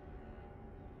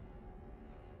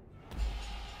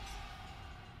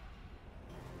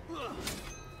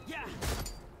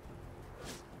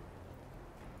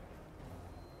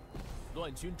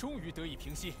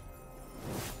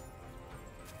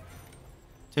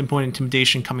 Ten-point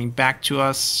intimidation coming back to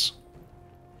us.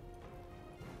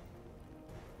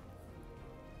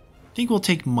 I think we'll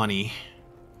take money.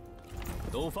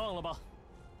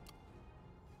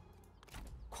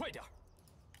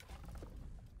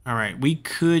 Alright, we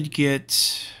could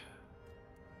get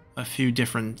a few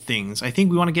different things. I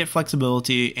think we want to get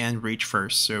flexibility and reach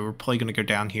first, so we're probably going to go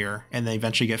down here and then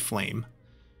eventually get flame.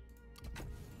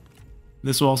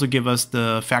 This will also give us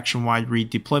the faction-wide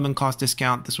redeployment cost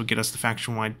discount. This will get us the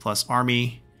faction-wide plus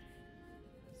army.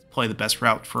 Play the best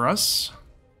route for us.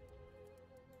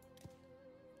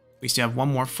 We still have one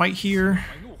more fight here.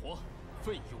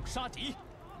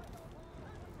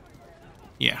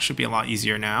 Yeah, should be a lot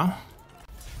easier now.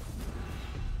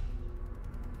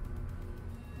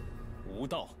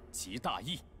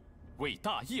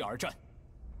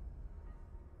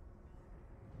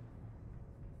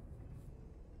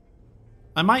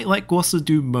 I might let Guosi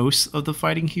do most of the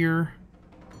fighting here,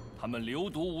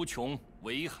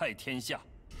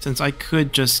 since I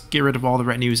could just get rid of all the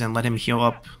retinues and let him heal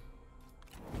up.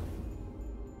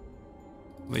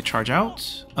 Will they charge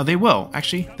out? Oh, they will.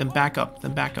 Actually, then back up,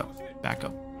 then back up, back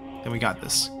up. Then we got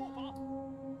this.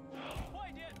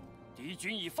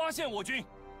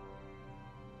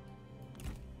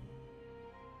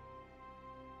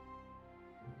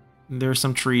 There's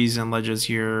some trees and ledges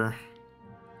here.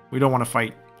 We don't want to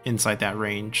fight inside that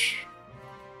range.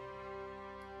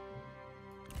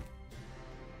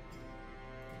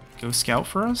 Go scout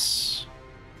for us.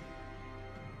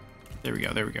 There we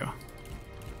go, there we go.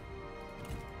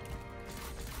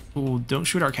 Ooh, don't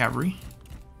shoot our cavalry.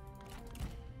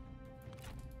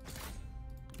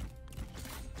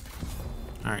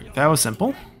 Alright, that was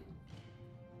simple.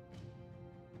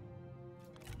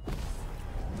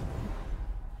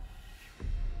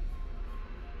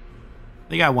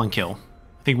 They got one kill.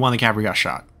 I think one of the cavalry got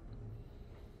shot.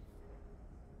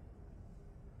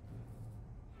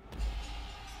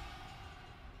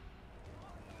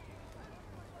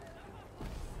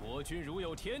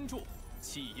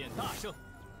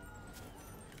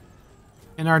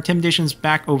 And our intimidation's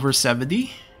back over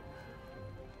 70.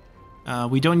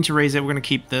 We don't need to raise it. We're going to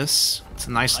keep this. It's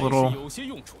a nice little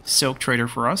silk trader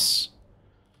for us.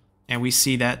 And we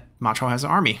see that Ma Chao has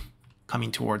an army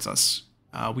coming towards us.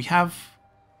 We have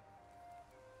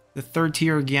the third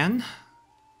tier again.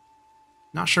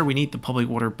 Not sure we need the public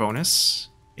order bonus.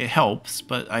 It helps,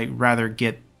 but I'd rather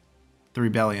get the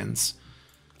rebellions.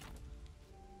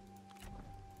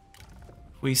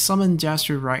 If we summon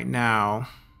Jastru right now,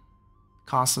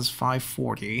 costs us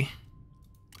 540.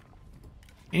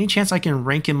 Any chance I can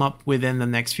rank him up within the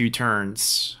next few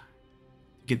turns?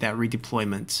 Get that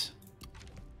redeployment.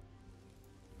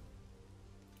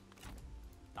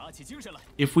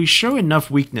 If we show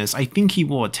enough weakness, I think he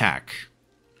will attack.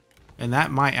 And that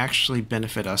might actually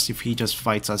benefit us if he just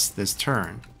fights us this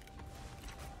turn.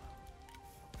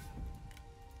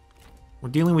 We're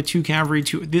dealing with 2 cavalry,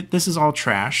 this is all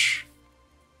trash.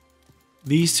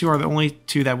 These 2 are the only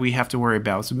 2 that we have to worry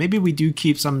about. So maybe we do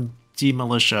keep some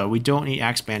D-militia. We don't need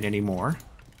Axe Band anymore.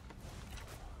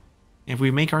 If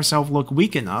we make ourselves look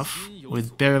weak enough,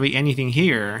 with barely anything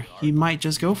here, he might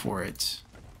just go for it.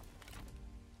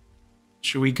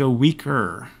 Should we go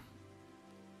weaker?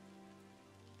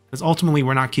 Because ultimately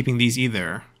we're not keeping these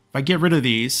either. If I get rid of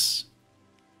these,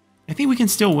 I think we can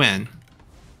still win.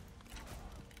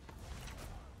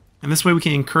 And this way we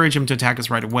can encourage him to attack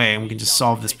us right away and we can just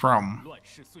solve this problem.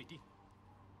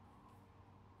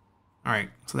 Alright,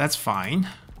 so that's fine.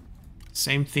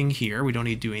 Same thing here, we don't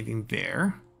need to do anything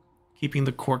there. Keeping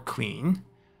the court clean.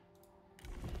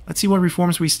 Let's see what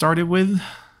reforms we started with.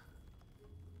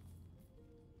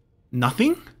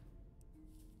 Nothing?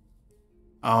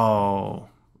 Oh.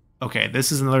 Okay,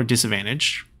 this is another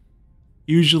disadvantage.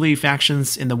 Usually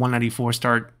factions in the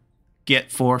 194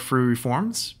 get 4 free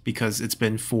reforms because it's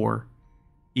been 4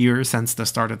 years since the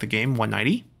start of the game,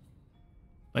 190.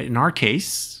 But in our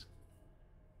case,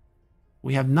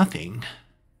 we have nothing.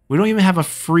 We don't even have a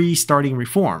free starting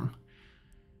reform.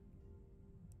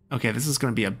 Okay, this is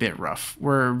going to be a bit rough.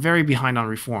 We're very behind on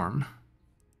reform.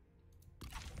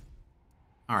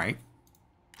 Alright.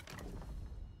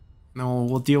 No,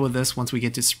 we'll deal with this once we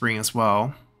get to spring as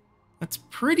well. That's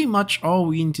pretty much all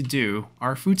we need to do.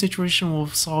 Our food situation will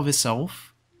solve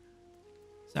itself.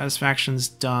 Satisfaction's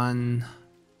done.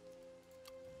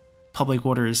 Public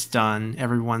order is done.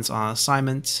 Everyone's on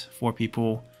assignment. 4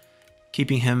 people.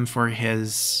 Keeping him for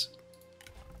his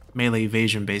melee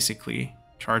evasion, basically.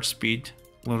 Charge speed.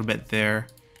 A little bit there.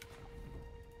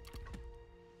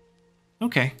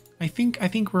 Okay. I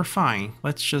think we're fine.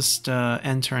 Let's just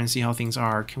enter and see how things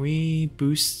are. Can we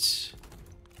boost...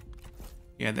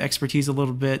 Yeah, the expertise a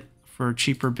little bit for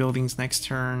cheaper buildings next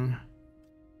turn.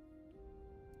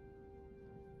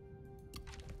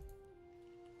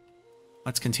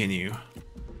 Let's continue.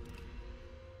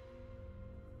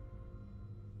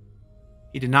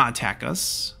 He did not attack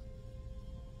us.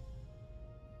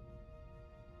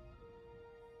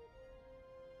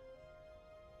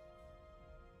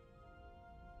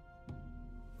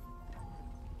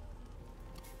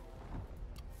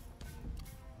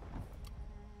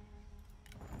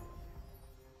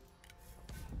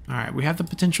 Alright, we have the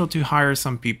potential to hire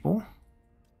some people.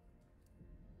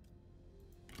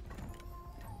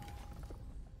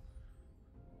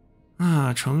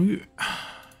 Ah, 成语.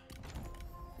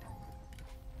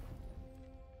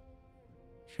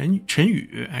 成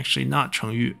语, actually not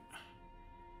成语.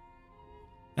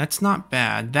 That's not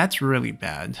bad. That's really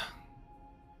bad.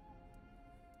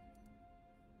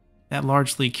 That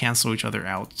largely cancel each other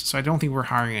out, so I don't think we're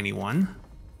hiring anyone.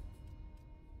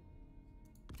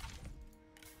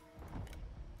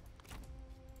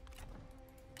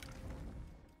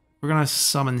 We're gonna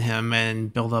summon him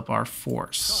and build up our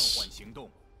force.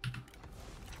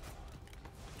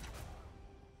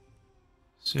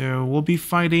 So we'll be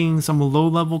fighting some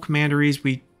low-level commanderies.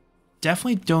 We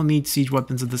definitely don't need siege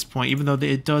weapons at this point, even though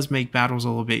it does make battles a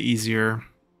little bit easier.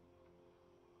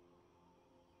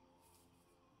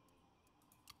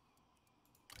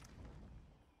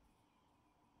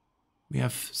 We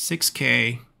have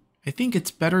 6k. I think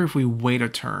it's better if we wait a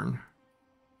turn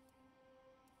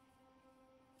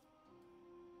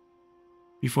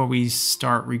before we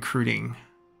start recruiting.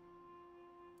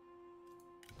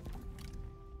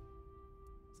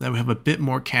 So that we have a bit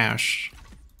more cash.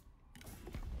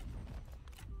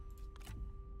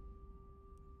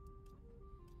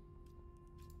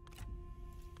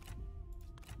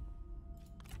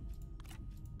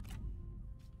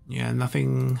 Yeah,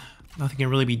 nothing can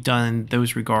really be done in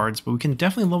those regards, but we can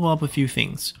definitely level up a few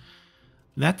things.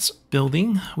 That's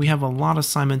building. We have a lot of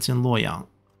assignments in Luoyang.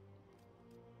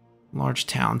 Large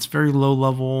towns, very low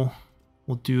level.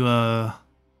 We'll do a...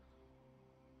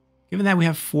 Given that we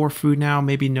have 4 food now,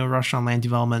 maybe no rush on land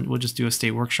development. We'll just do a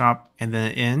state workshop and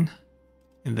then an inn.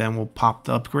 And then we'll pop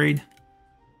the upgrade.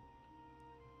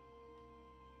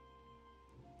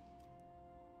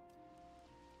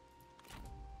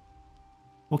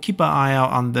 We'll keep an eye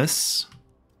out on this,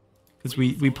 because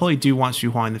we probably do want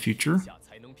Xuhua in the future.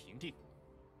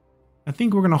 I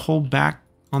think we're going to hold back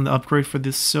on the upgrade for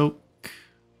this silk.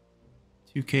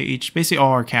 2k each. Basically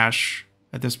all our cash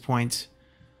at this point.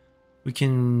 We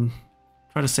can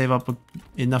try to save up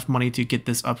enough money to get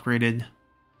this upgraded.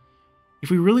 If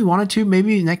we really wanted to,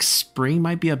 maybe next spring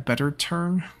might be a better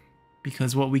turn.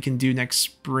 Because what we can do next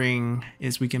spring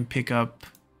is we can pick up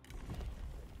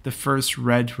the first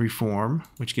red reform,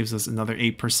 which gives us another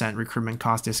 8% recruitment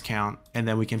cost discount, and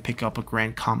then we can pick up a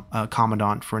Grand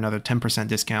Commandant for another 10%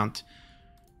 discount,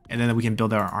 and then we can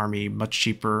build our army much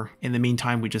cheaper. In the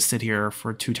meantime, we just sit here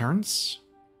for 2 turns.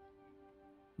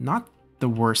 Not the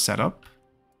worst setup.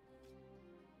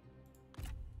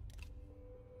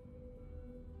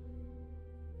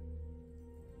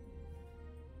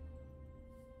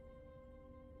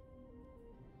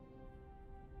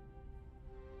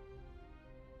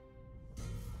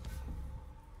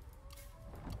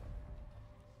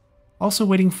 Also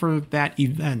waiting for that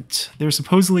event. There's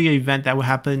supposedly an event that will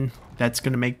happen that's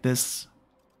going to make this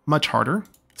much harder.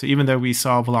 So even though we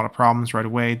solve a lot of problems right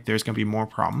away, there's going to be more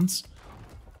problems.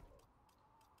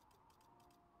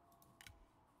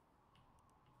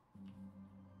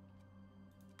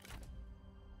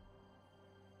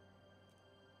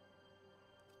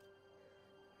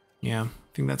 Yeah, I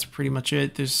think that's pretty much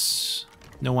it. There's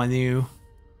no one new.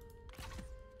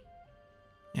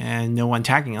 And no one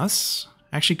tagging us.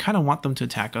 I actually kind of want them to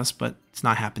attack us, but it's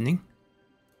not happening.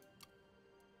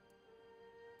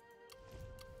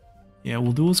 Yeah,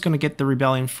 Wuldu's going to get the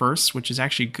rebellion first, which is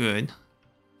actually good.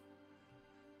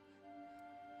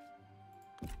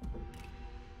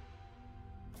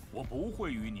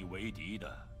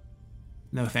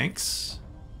 No thanks.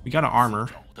 We got an armor.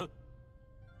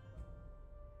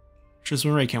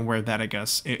 Shizunrei can wear that, I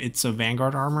guess. It's a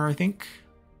Vanguard armor, I think.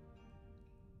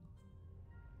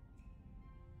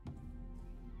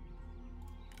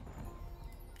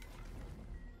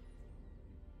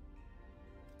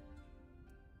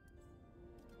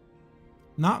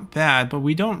 Not bad, but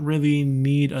we don't really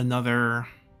need another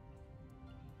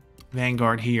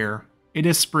Vanguard here. It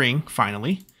is spring,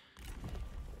 finally.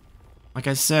 Like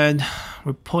I said,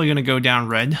 we're probably going to go down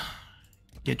red.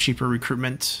 Get cheaper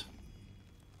recruitment.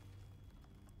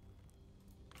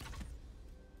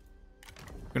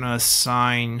 We're going to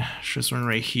assign this one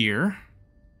right here.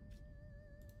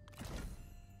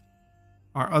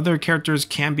 Our other characters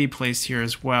can be placed here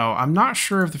as well. I'm not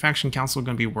sure if the Faction Council is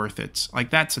going to be worth it. Like,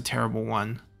 that's a terrible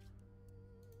one.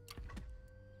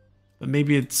 But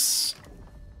maybe it's...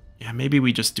 yeah, maybe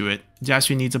we just do it.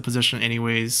 Jasui needs a position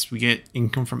anyways. We get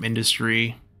income from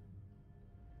industry.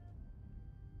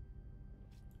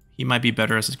 He might be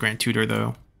better as his Grand Tutor,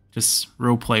 though. Just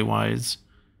roleplay-wise.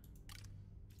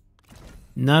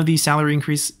 None of these salary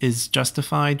increase is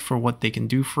justified for what they can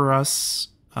do for us.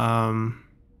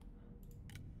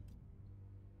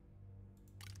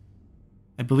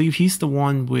 I believe he's the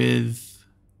one with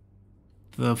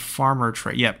the farmer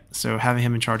trait. Yep, so having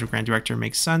him in charge of Grand Director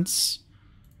makes sense.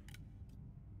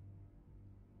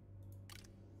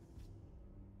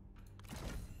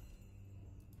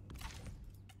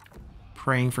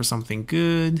 Praying for something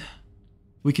good.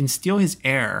 We can steal his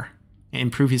heir and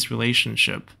improve his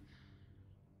relationship.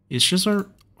 It's just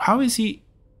how is he?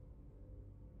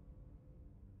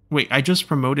 Wait, I just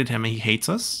promoted him and he hates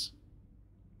us?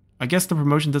 I guess the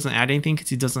promotion doesn't add anything because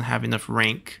he doesn't have enough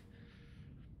rank.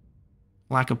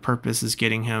 Lack of purpose is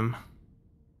getting him.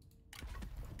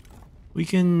 We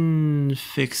can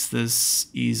fix this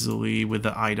easily with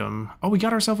the item. Oh, we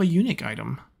got ourselves a unique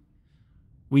item.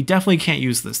 We definitely can't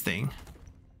use this thing.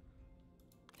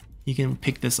 You can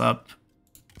pick this up.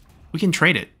 We can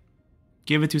trade it.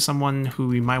 Give it to someone who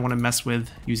we might want to mess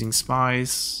with using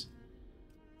spies.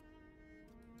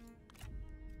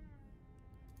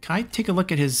 Can I take a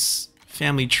look at his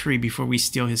family tree before we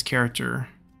steal his character?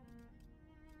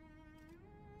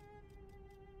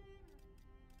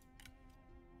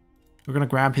 We're gonna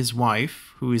grab his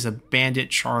wife, who is a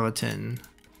bandit charlatan.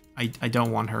 I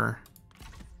don't want her.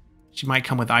 She might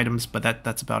come with items, but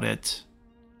that's about it.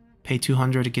 Pay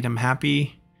 200 to get him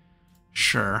happy?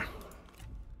 Sure.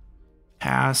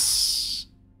 Pass.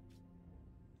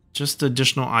 Just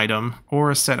additional item,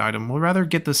 or a set item. We'll rather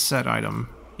get the set item,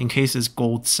 in case it's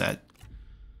gold set.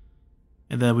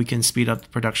 And then we can speed up the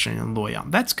production in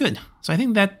Loyang. That's good. So I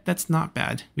think that's not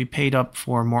bad. We paid up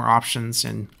for more options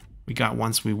and we got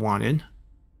ones we wanted.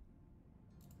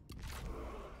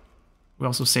 We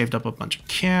also saved up a bunch of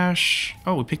cash.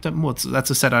 Oh, we picked up more. So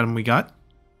that's a set item we got.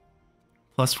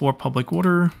 +4 public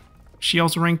order. She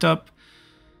also ranked up.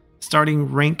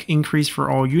 Starting rank increase for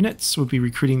all units. We'll be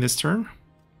recruiting this turn.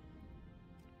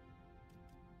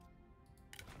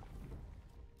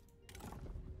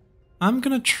 I'm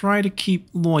gonna try to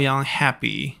keep Loyang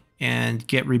happy and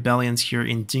get rebellions here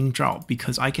in Jingzhou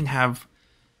because I can have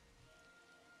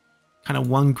kind of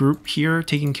one group here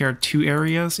taking care of 2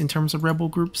 areas in terms of rebel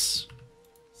groups.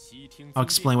 I'll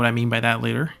explain what I mean by that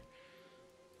later.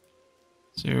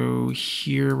 So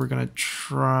here we're gonna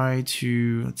try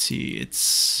to, let's see,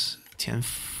 it's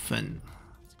Tianfen.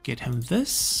 Get him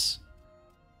this.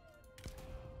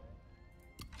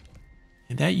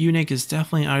 And that eunuch is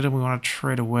definitely an item we want to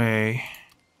trade away.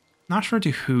 Not sure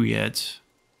to who yet.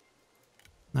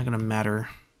 Not gonna matter.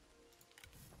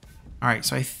 Alright,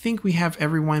 so I think we have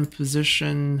everyone in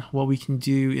position. What we can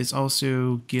do is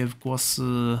also give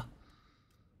Guosi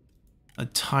a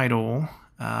title.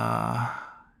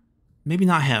 Maybe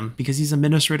not him, because he's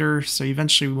administrator, so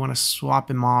eventually we want to swap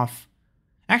him off.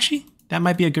 Actually, that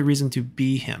might be a good reason to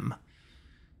be him.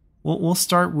 We'll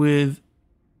start with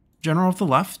General of the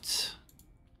Left.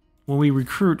 When we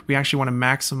recruit, we actually want to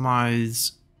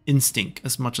maximize instinct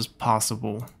as much as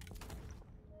possible.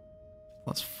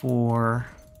 +4.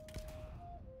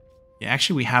 Yeah,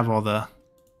 actually we have all the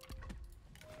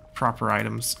proper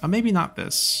items. Maybe not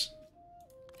this.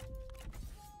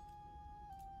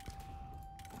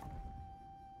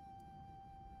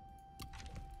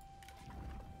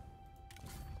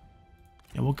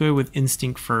 Yeah, we'll go with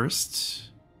instinct first.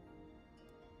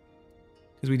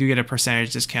 Because we do get a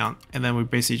percentage discount, and then we're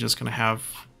basically just going to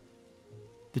have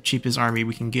the cheapest army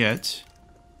we can get.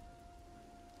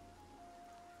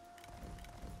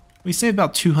 We save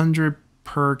about 200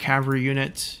 per cavalry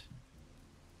unit.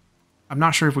 I'm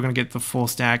not sure if we're going to get the full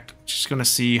stack. Just going to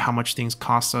see how much things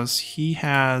cost us. He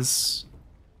has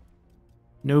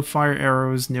no fire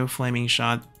arrows, no flaming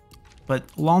shot. But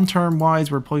long-term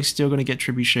wise, we're probably still going to get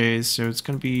trebuchets, so it's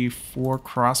going to be 4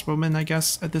 crossbowmen, I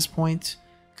guess, at this point.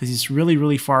 Because he's really,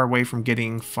 really far away from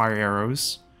getting fire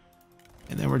arrows.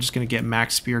 And then we're just going to get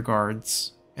max spear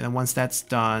guards. And then once that's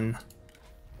done,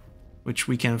 which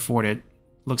we can afford it,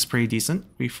 Looks pretty decent.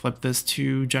 We flip this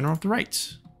to General of the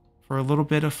Right for a little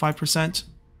bit of 5%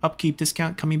 upkeep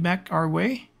discount coming back our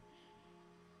way.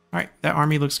 Alright, that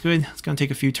army looks good. It's going to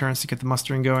take a few turns to get the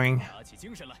mustering going.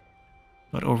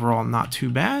 But overall, not too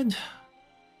bad.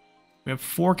 We have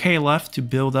 4k left to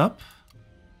build up.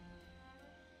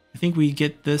 I think we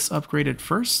get this upgraded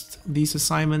first. These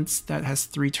assignments, that has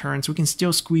 3 turns. We can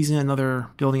still squeeze in another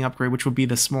building upgrade, which will be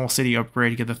the small city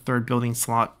upgrade to get the 3rd building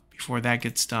slot before that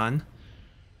gets done.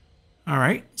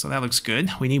 Alright, so that looks good.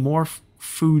 We need more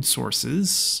food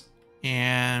sources.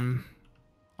 And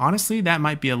honestly, that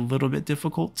might be a little bit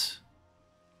difficult.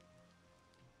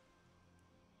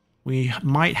 We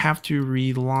might have to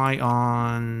rely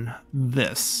on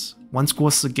this. Once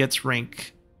Guosi gets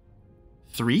rank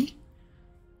 3,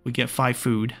 we get 5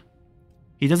 food.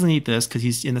 He doesn't need this because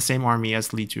he's in the same army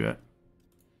as Li Jue.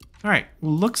 Alright,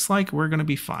 looks like we're going to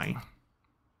be fine.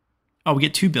 Oh, we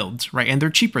get 2 builds, right? And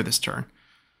they're cheaper this turn.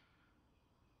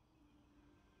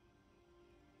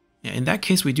 Yeah, in that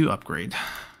case, we do upgrade.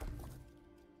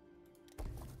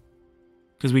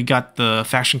 Because we got the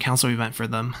Faction Council event for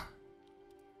them.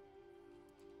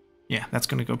 Yeah, that's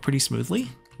going to go pretty smoothly.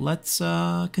 Let's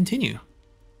continue.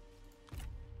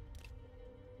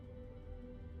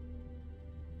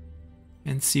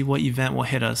 And see what event will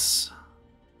hit us.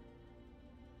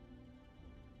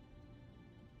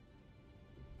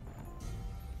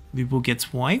 Lubu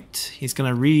gets wiped. He's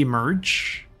going to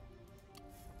re-emerge.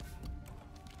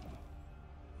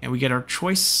 And we get our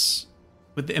choice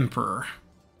with the Emperor.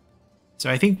 So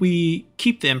I think we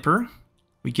keep the Emperor.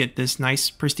 We get this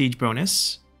nice prestige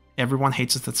bonus. Everyone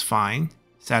hates us, that's fine.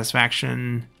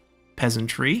 Satisfaction,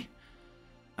 peasantry.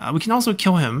 We can also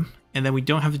kill him, and then we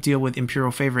don't have to deal with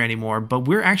Imperial Favor anymore, but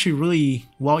we're actually really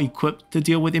well equipped to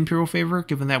deal with Imperial Favor,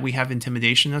 given that we have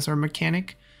Intimidation as our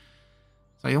mechanic.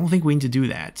 So I don't think we need to do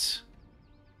that.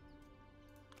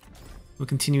 We'll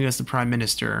continue as the Prime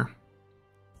Minister.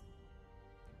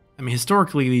 I mean,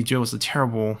 historically, Li Jue was a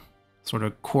terrible sort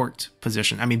of court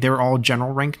position. I mean, they were all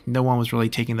general rank. No one was really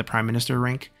taking the Prime Minister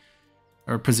rank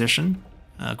or position.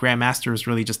 Grand Master is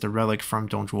really just a relic from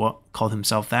Dongzhuo, called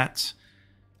himself that.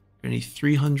 Only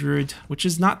 300, which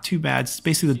is not too bad. It's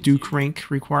basically the Duke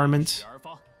rank requirement.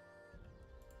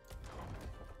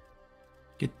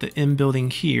 Get the M building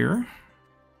here.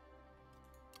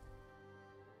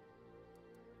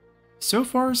 So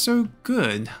far, so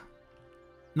good.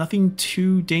 Nothing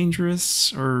too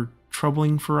dangerous or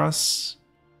troubling for us.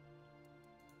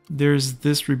 There's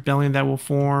this rebellion that will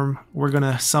form. We're going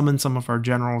to summon some of our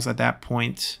generals at that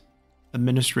point.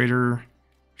 Administrator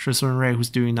Shi Sun-rui, who's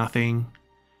doing nothing.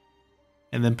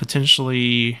 And then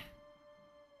potentially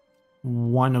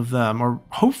one of them. Or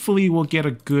hopefully we'll get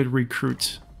a good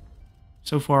recruit.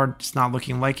 So far, it's not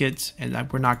looking like it. And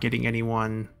we're not getting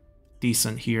anyone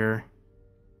decent here.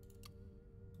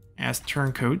 As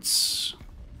turncoats.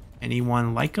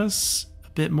 Anyone like us a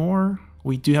bit more?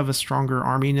 We do have a stronger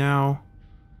army now.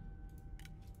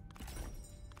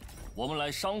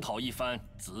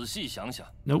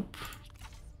 Nope.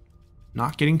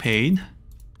 Not getting paid.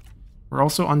 We're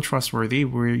also untrustworthy.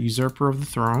 We're a usurper of the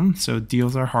throne, so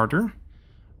deals are harder.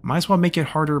 Might as well make it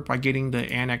harder by getting the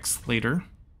annex later.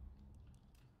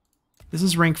 This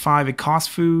is rank 5. It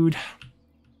costs food.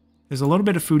 There's a little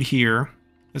bit of food here.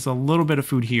 There's a little bit of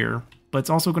food here. But it's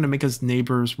also going to make us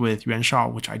neighbors with Yuan Shao,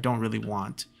 which I don't really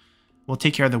want. We'll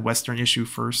take care of the western issue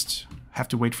first. Have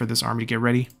to wait for this army to get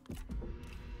ready.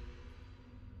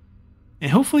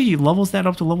 And hopefully he levels that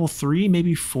up to level 3,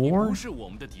 maybe 4.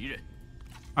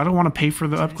 I don't want to pay for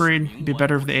the upgrade. It'd be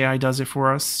better if the AI does it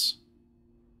for us.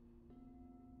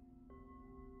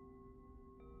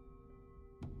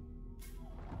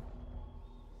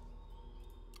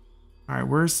 Alright,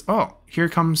 where's... Oh, here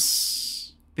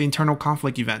comes the internal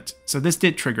conflict event. So this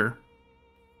did trigger.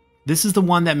 This is the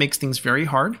one that makes things very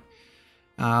hard.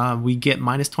 We get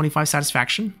minus 25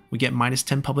 satisfaction. We get minus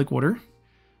 10 public order.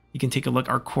 You can take a look.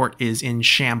 Our court is in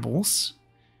shambles.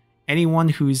 Anyone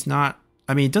who's not...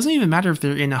 I mean, it doesn't even matter if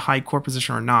they're in a high court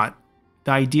position or not.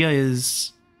 The idea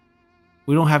is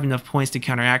we don't have enough points to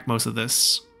counteract most of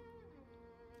this.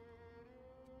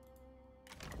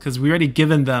 Because we already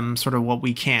given them sort of what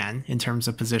we can in terms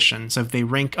of position. So if they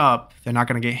rank up, they're not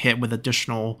going to get hit with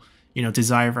additional, you know,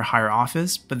 desire for higher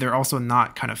office. But they're also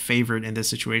not kind of favored in this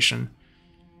situation.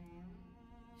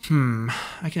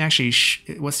 I can actually...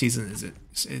 what season is it?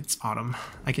 It's autumn.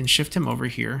 I can shift him over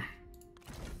here.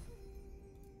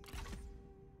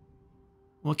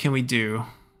 What can we do?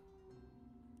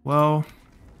 Well...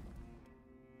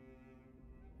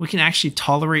 we can actually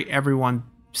tolerate everyone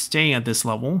staying at this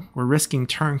level. We're risking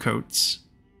turncoats.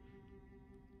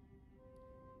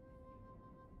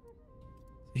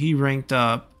 He ranked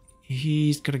up.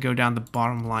 He's going to go down the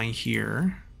bottom line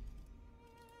here.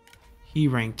 He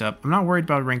ranked up. I'm not worried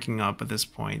about ranking up at this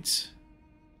point.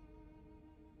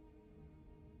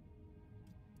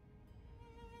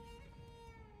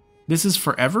 This is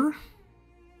forever?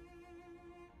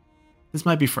 This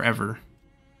might be forever.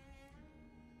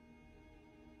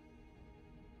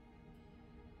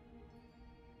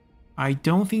 I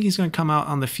don't think he's going to come out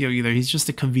on the field either. He's just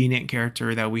a convenient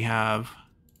character that we have.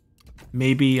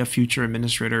 Maybe a future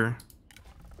administrator.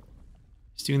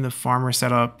 He's doing the farmer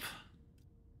setup.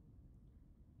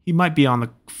 He might be on the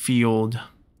field.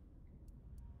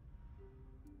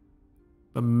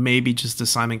 But maybe just the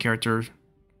Simon character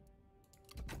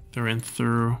through and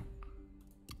through.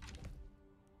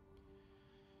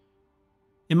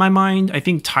 In my mind, I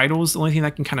think title is the only thing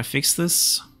that can kind of fix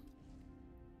this.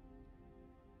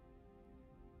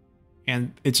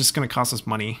 And it's just going to cost us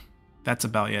money. That's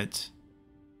about it.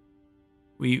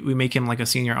 We make him like a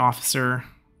senior officer,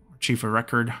 chief of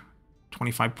record,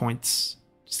 25 points.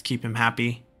 Just keep him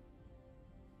happy.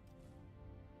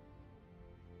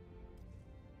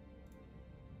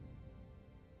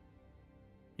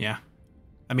 Yeah.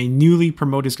 I mean, newly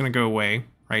promoted is going to go away,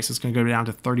 right? So it's going to go down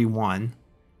to 31.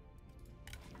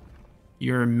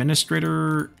 Your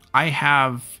administrator, I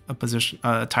have a position,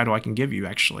 a title I can give you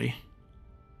actually.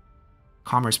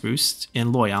 Commerce boost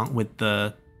in Luoyang with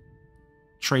the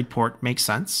trade port makes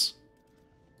sense.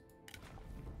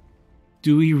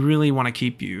 Do we really want to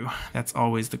keep you? That's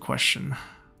always the question.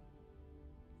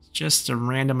 Just a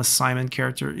random assignment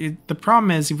character. The problem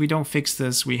is if we don't fix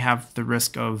this, we have the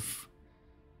risk of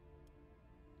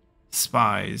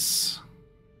spies.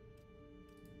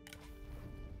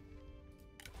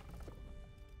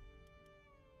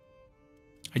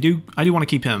 I do want to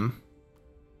keep him.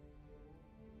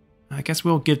 I guess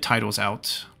we'll give titles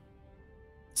out.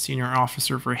 Senior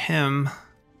officer for him.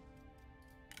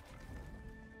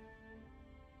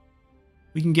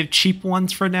 We can give cheap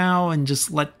ones for now and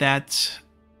just let that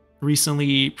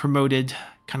recently promoted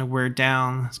kind of wear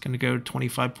down. It's going to go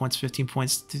 25 points, 15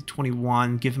 points to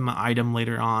 21. Give him an item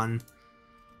later on.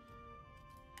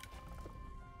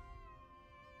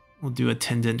 We'll do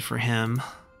attendant for him.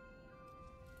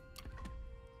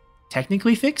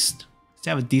 Technically fixed. To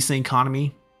have a decent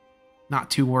economy. Not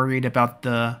too worried about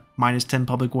the -10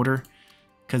 public order.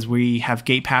 Because we have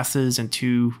gate passes in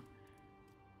 2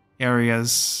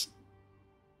 areas.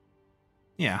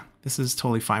 Yeah, this is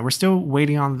totally fine. We're still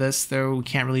waiting on this, though. We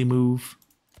can't really move.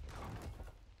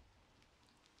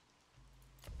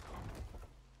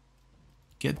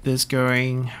 Get this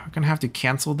going. We're going to have to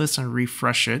cancel this and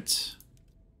refresh it.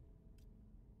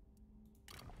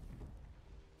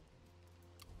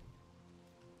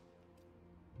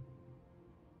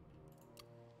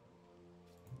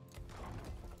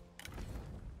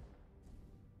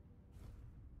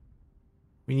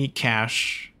 We need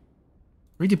cash.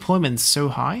 Redeployment's so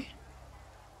high.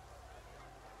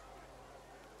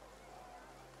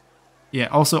 Yeah,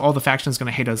 also all the factions going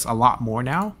to hate us a lot more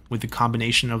now with the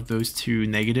combination of those 2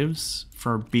 negatives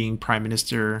for being Prime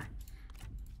Minister.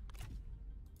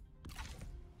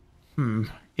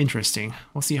 Interesting.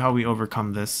 We'll see how we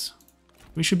overcome this.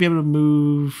 We should be able to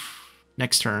move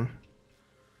next turn.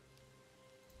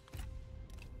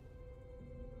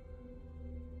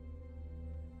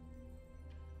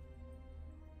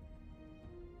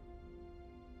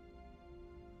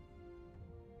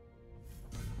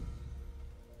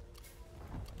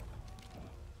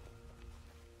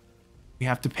 We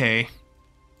have to pay.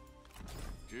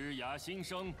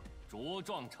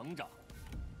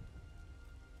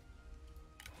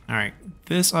 Alright,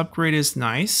 this upgrade is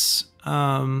nice.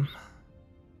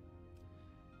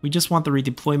 We just want the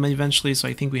redeployment eventually, so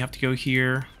I think we have to go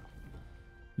here.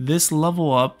 This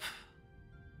level up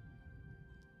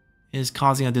is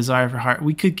causing a desire for higher.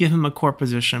 We could give him a core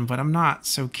position, but I'm not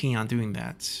so keen on doing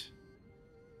that.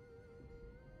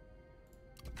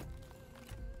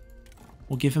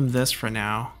 We'll give him this for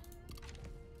now.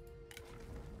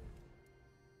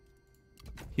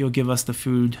 He'll give us the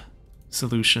food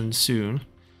solution soon.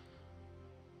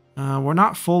 We're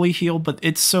not fully healed, but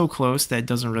it's so close that it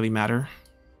doesn't really matter.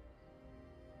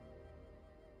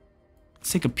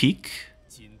 Let's take a peek.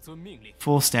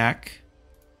 Full stack.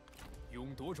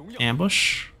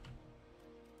 Ambush.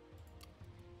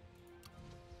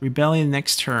 Rebellion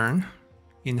next turn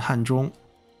in Hanzhong.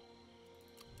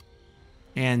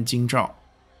 And Jingzhou.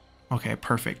 Okay,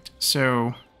 perfect.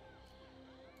 So,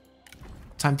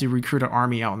 time to recruit an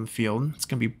army out in the field. It's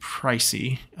going to be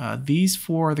pricey. These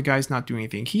 4 are the guys not doing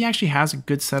anything. He actually has a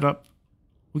good setup.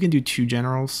 We can do 2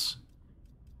 generals.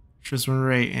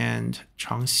 Shizunrei and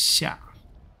Changxia.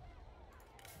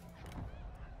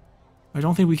 I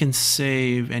don't think we can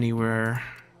save anywhere.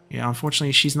 Yeah,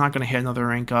 unfortunately, she's not going to hit another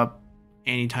rank up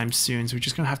anytime soon, so we're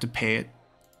just going to have to pay it.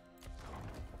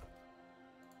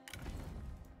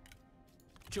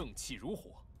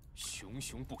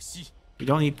 We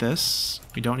don't need this.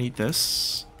 We don't need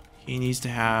this. He needs to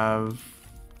have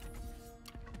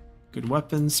good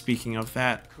weapons. Speaking of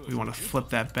that, we want to flip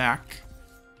that back.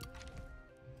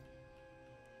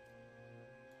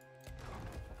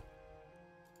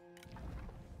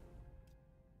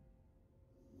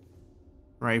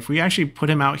 Right, if we actually put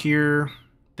him out here,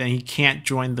 then he can't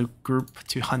join the group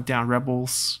to hunt down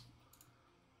rebels.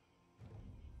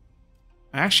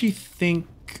 I actually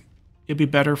think it'd be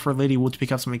better for Lady Wu to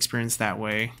pick up some experience that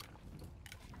way.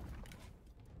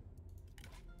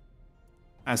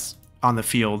 As on the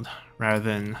field, rather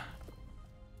than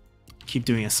keep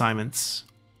doing assignments.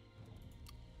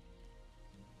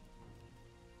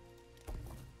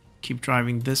 Keep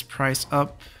driving this price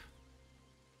up.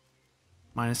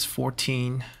 Minus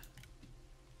 14.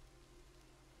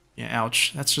 Yeah,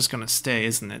 ouch. That's just gonna stay,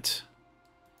 isn't it?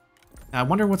 Now, I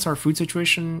wonder what's our food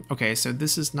situation. Okay, so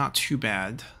this is not too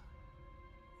bad.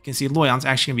 You can see Luoyang's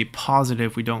actually gonna be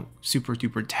positive if we don't super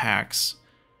duper tax.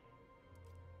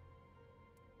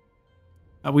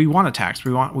 We want to tax.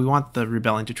 We want the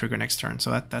rebellion to trigger next turn,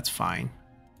 so that's fine.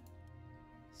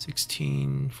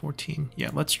 16, 14. Yeah,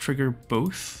 let's trigger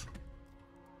both.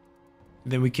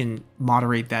 Then we can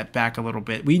moderate that back a little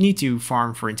bit. We need to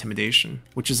farm for intimidation,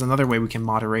 which is another way we can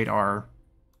moderate our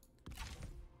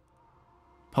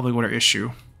public order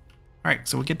issue. Alright,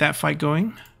 so we'll get that fight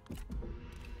going.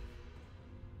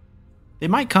 They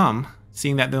might come,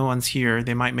 seeing that no one's here.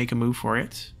 They might make a move for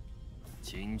it.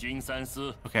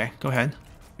 Okay, go ahead.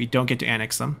 We don't get to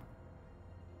annex them.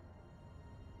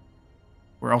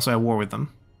 We're also at war with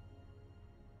them.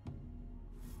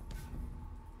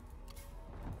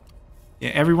 Yeah,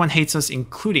 everyone hates us,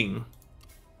 including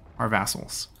our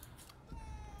vassals.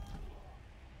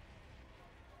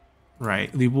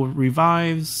 Right, Li Wu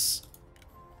revives.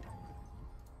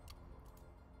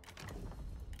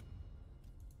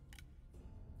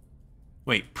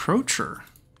 Wait, Procher.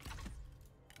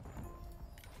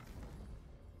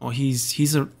 Well,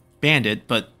 he's a bandit,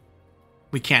 but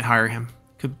we can't hire him.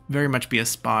 Could very much be a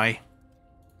spy.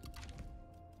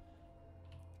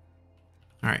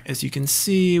 Alright, as you can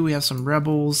see, we have some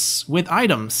rebels with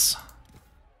items.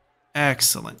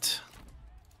 Excellent.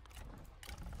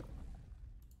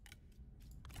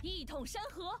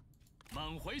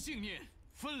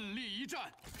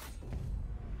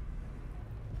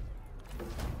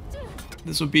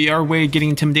 This would be our way of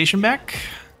getting intimidation back.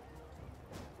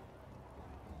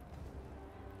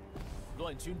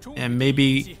 And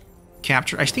maybe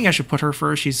capture. I think I should put her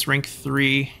first. She's rank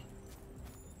 3.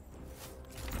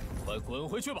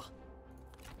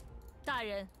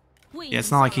 Yeah,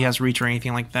 it's not like he has reach or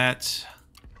anything like that.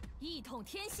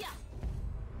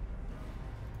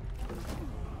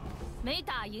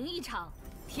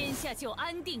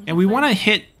 And we want to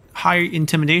hit high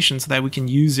intimidation so that we can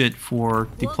use it for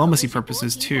diplomacy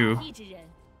purposes too.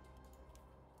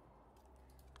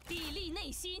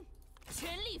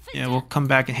 Yeah, we'll come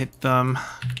back and hit them.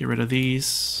 Get rid of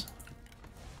these.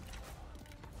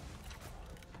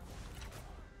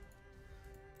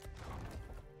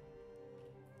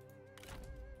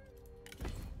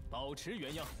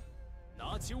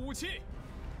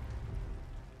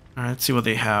 Alright, let's see what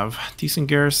they have. Decent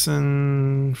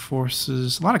garrison,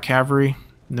 forces, a lot of cavalry,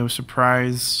 no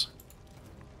surprise.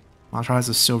 Mantra has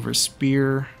a silver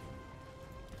spear.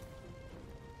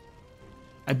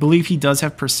 I believe he does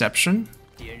have perception,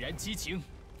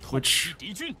 which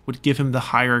would give him the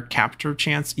higher capture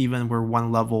chance even we're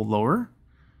one level lower.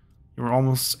 We're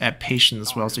almost at patience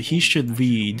as well, so he should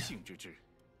lead.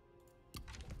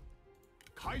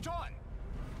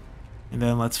 And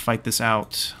then let's fight this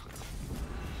out.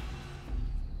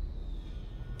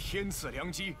 Our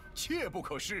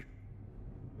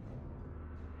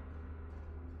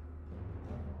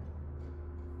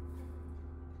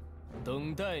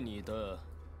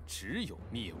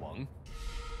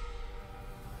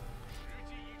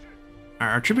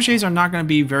trebuchets are not going to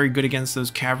be very good against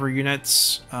those cavalry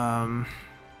units, but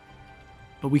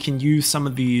we can use some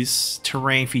of these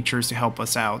terrain features to help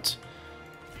us out.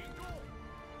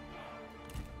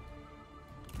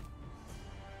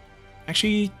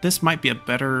 Actually, this might be a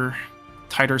better,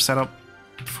 tighter setup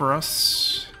for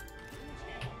us.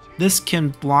 This can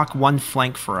block one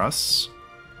flank for us.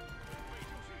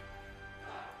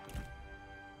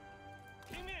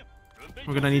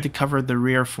 We're gonna need to cover the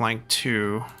rear flank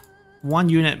too. One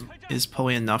unit is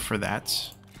probably enough for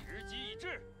that.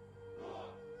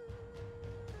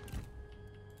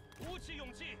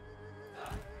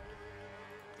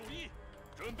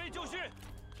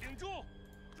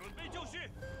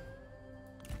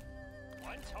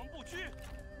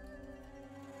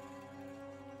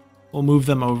 We'll move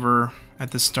them over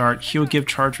at the start. He'll give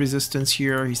charge resistance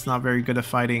here. He's not very good at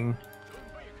fighting.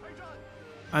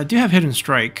 I do have Hidden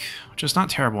Strike, which is not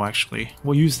terrible actually.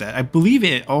 We'll use that. I believe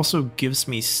it also gives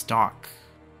me stock.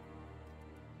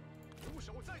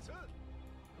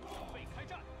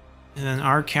 And then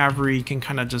our cavalry can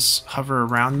kind of just hover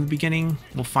around in the beginning.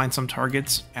 We'll find some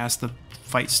targets as the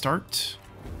fight starts.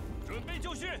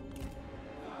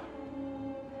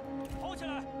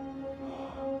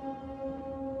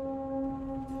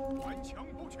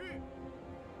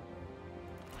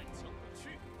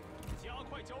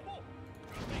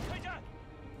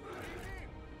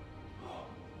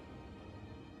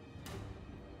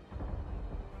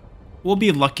 We'll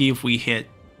be lucky if we hit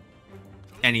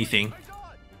anything.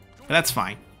 But that's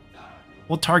fine.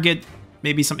 We'll target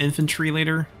maybe some infantry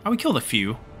later. Oh, we killed a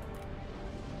few.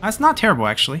 That's not terrible,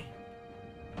 actually.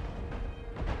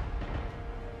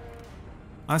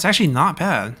 That's actually not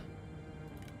bad.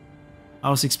 I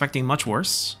was expecting much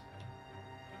worse.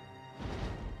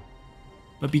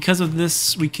 But because of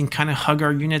this, we can kind of hug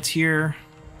our units here.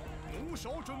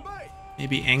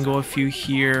 Maybe angle a few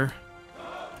here.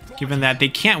 Given that they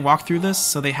can't walk through this,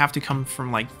 so they have to come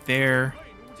from like there.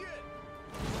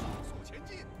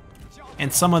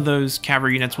 And some of those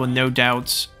cavalry units will no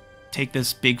doubt take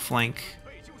this big flank.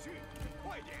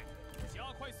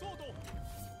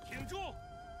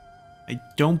 I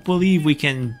don't believe we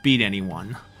can beat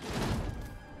anyone.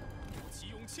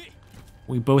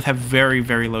 We both have very,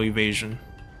 very low evasion.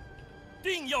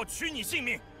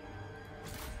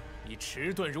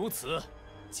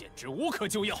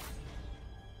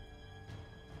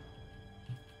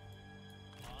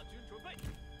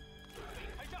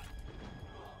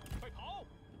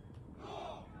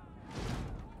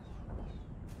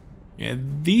 Yeah,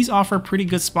 these offer pretty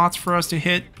good spots for us to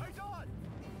hit.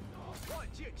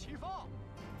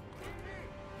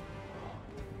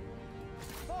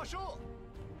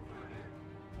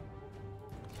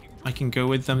 I can go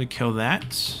with them to kill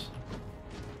that.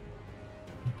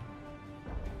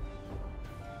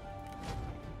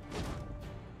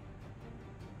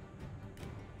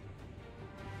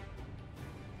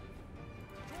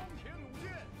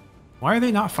 Why are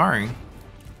they not firing?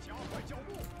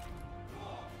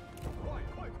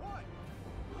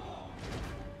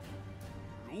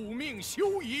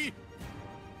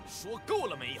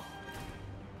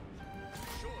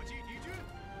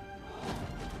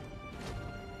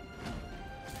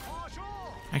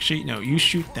 Actually, no, you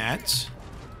shoot that.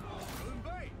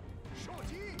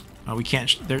 Oh, we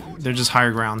can't. They're just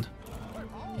higher ground.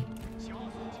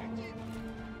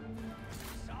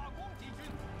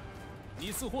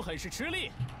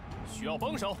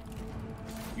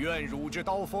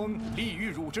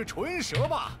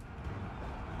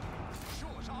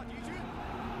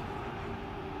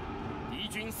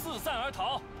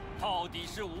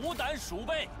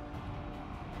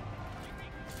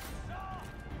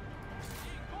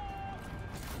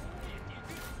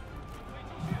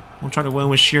 We'll try to win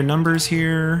with sheer numbers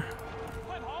here.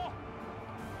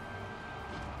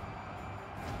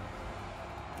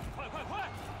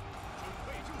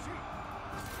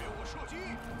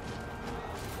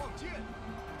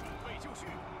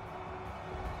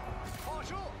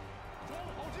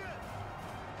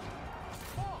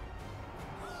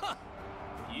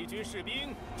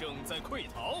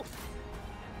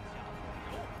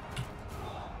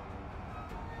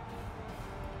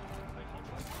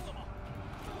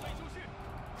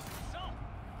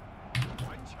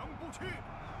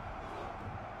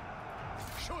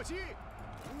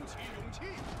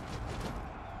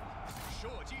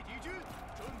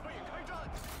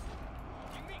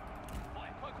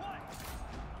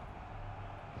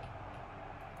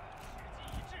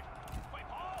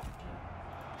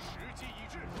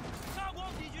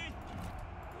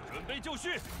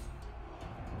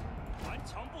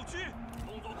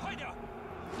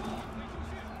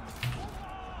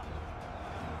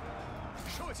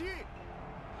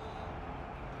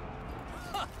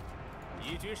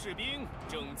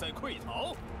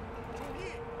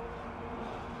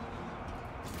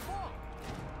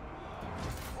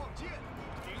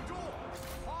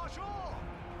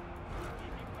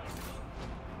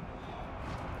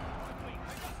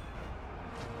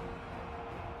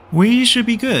 We should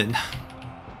be good.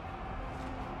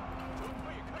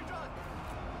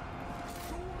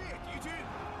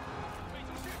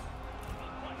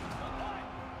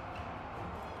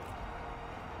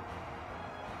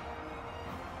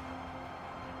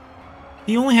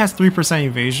 He only has 3%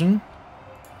 evasion.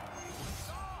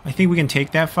 I think we can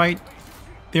take that fight.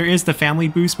 there is the family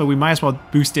boost, but we might as well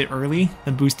boost it early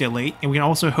than boost it late. And we can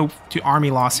also hope to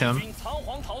army loss him. 军仓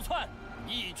皇逃窜，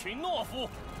一群懦夫！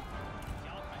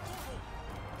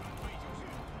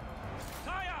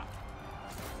杀呀！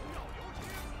不要留情，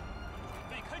准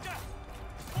备开战！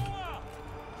冲啊！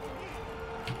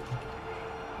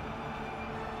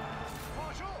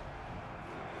发射！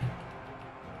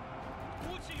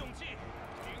鼓起勇气，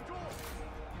挺住！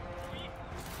注意，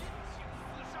尽情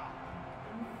厮杀！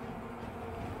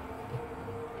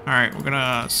 Alright, we're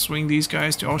gonna swing these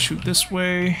guys to all shoot this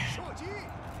way.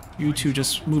 You two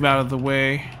just move out of the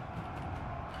way.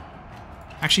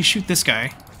 Actually, shoot this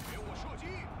guy.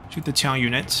 Shoot the town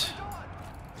unit.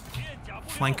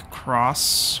 Flank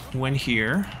across. Win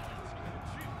here.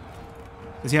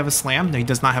 Does he have a slam? No, he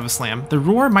does not have a slam. The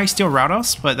roar might still rout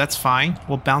us, but that's fine.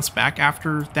 We'll bounce back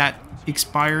after that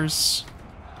expires.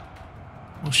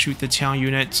 We'll shoot the town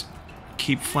unit.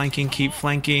 Keep flanking, keep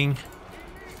flanking.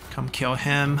 Come kill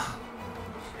him.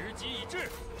 时机已至，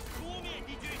捉灭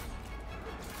敌军！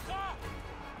杀！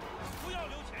不要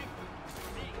留情，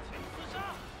尽情厮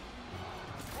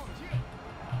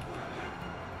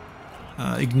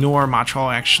杀！ Ignore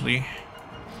Machal, actually.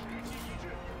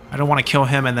 I don't want to kill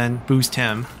him and then boost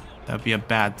him. That would be a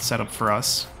bad setup for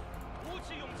us. 鼓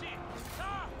起勇气，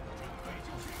杀！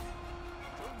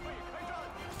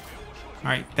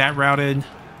 Alright, that routed.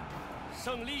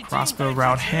 胜利近在 Crossbow 咫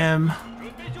route 尺 him.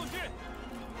 准备就绪。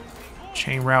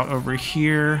 Chain route over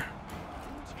here.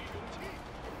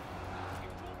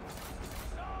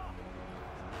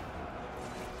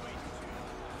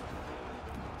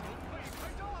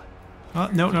 Oh,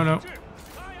 no, no, no.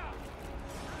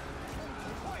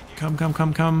 Come, come,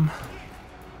 come, come.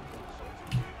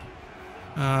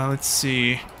 Let's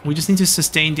see. We just need to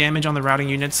sustain damage on the routing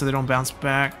units so they don't bounce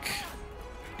back.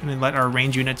 Gonna let our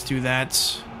range units do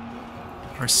that.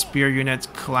 Our spear units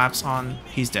collapse on...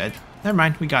 He's dead. Never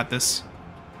mind, we got this.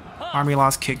 Army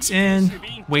loss kicks in.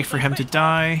 Wait for him to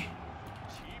die.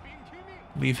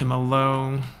 Leave him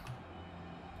alone.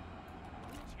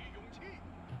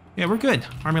 Yeah, we're good.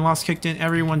 Army loss kicked in.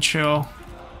 Everyone chill.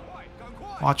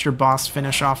 Watch your boss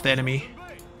finish off the enemy.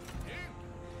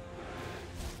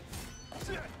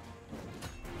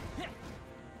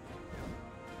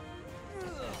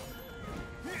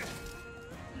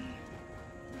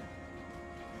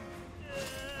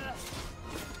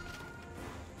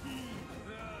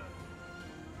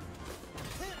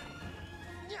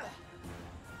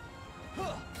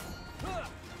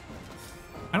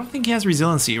 I don't think he has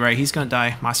resiliency, right? He's gonna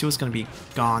die. Masio's gonna be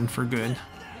gone for good.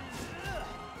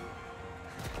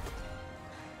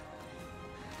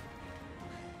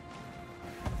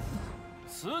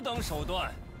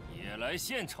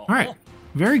 Alright,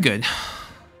 very good.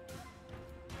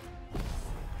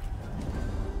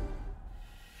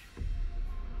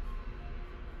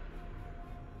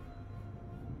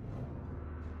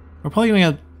 We're probably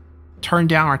gonna turn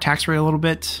down our tax rate a little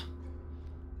bit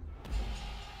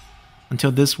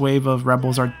until this wave of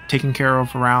rebels are taken care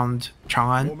of around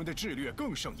Chang'an.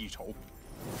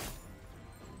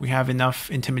 We have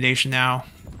enough intimidation now.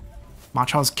 Ma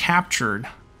Chao's captured.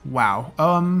 Wow.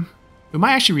 We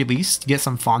might actually release to get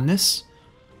some fondness.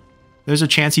 There's a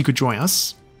chance he could join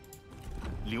us.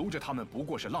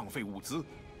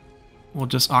 We'll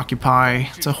just occupy.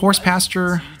 It's a horse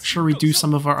pasture. Should reduce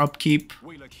some of our upkeep.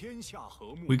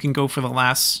 We can go for the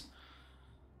last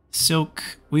silk.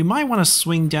 We might want to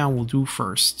swing down Wudu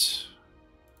first.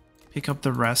 Pick up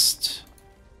the rest.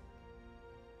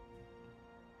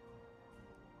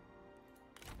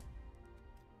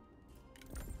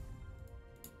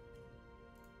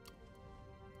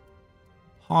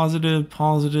 Positive,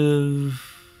 positive.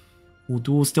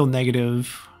 Wudu is still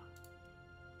negative.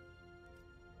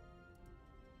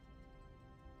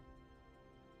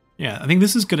 Yeah, I think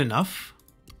this is good enough.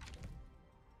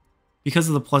 Because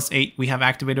of the +8 we have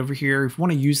activate over here, if we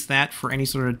want to use that for any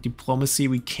sort of diplomacy,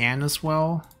 we can as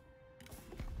well.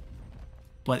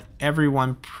 But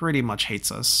everyone pretty much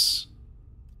hates us.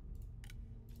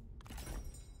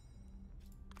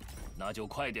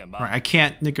 Right, I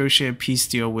can't negotiate a peace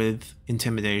deal with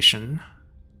intimidation.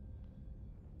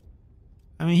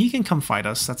 I mean, he can come fight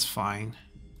us, that's fine.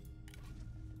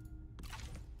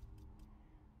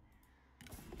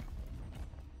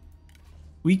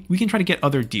 We can try to get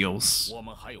other deals.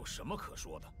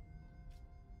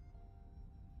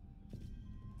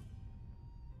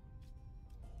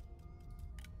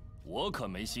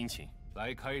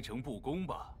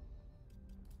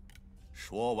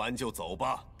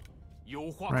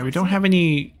 Right, we don't have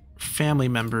any family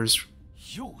members.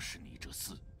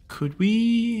 Could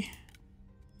we?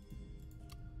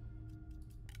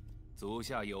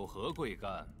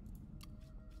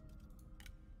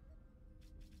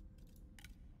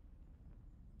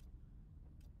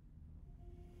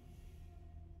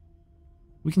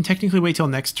 We can technically wait till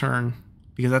next turn,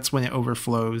 because that's when it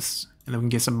overflows, and then we can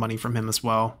get some money from him as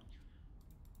well.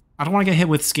 I don't want to get hit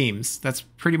with schemes. That's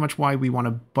pretty much why we want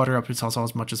to butter up his hustle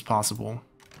as much as possible.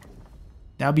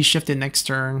 That'll be shifted next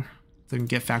turn. Then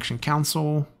get faction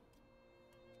council.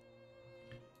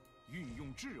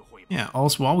 Yeah,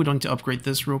 also while we don't need to upgrade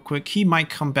this real quick. He might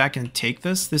come back and take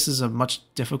this. This is a much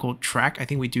difficult track. I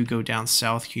think we do go down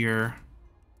south here.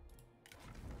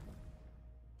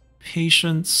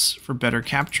 Patience for better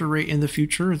capture rate in the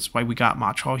future. That's why we got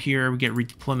Machal here. We get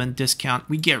redeployment discount.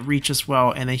 We get reach as well.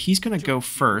 And then he's going to go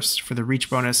first for the reach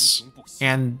bonus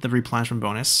and the replenishment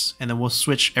bonus. And then we'll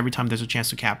switch every time there's a chance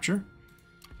to capture.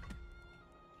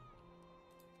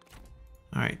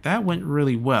 Alright, that went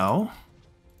really well.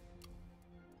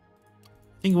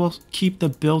 I think we'll keep the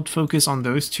build focus on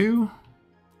those two.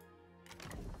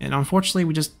 And unfortunately,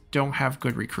 we just don't have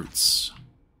good recruits.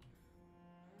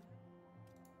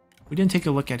 We didn't take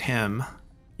a look at him.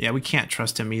 Yeah, we can't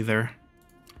trust him either.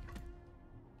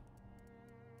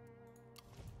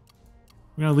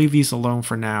 We're going to leave these alone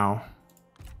for now.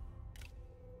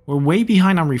 We're way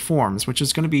behind on reforms, which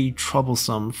is going to be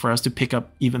troublesome for us to pick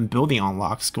up even building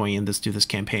unlocks going into this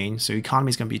campaign. So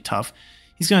economy is going to be tough.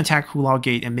 He's going to attack Hulao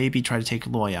Gate and maybe try to take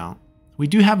Loyang. We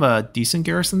do have a decent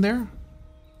garrison there.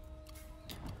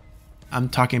 I'm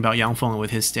talking about Yang Feng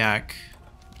with his stack.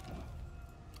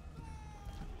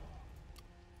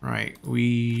 Right,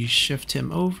 we shift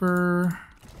him over.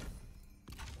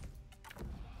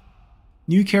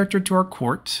 New character to our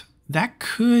court. That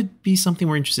could be something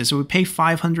we're interested in. So we pay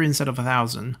 500 instead of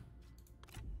 1,000.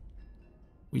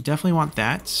 We definitely want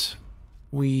that.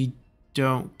 We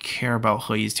don't care about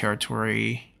He Yi's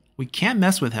territory. We can't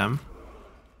mess with him.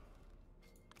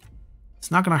 It's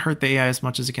not going to hurt the AI as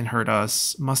much as it can hurt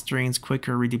us. Mustering's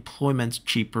quicker, redeployment's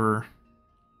cheaper.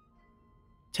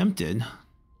 Tempted.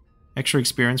 Extra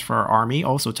experience for our army,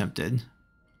 also tempted.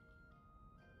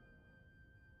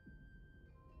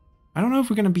 I don't know if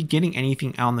we're going to be getting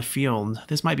anything out in the field.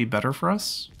 This might be better for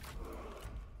us.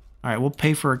 Alright, we'll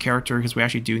pay for a character because we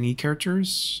actually do need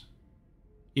characters.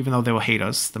 Even though they will hate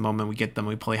us the moment we get them,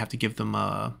 we probably have to give them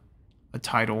a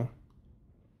title.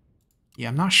 Yeah,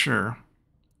 I'm not sure.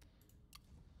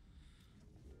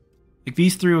 Like,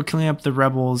 these three will clean up the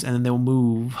rebels and then they'll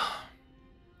move.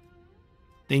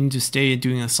 They need to stay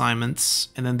doing assignments,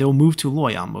 and then they'll move to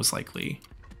Loyang most likely.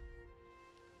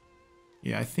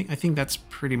 Yeah, I think that's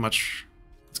pretty much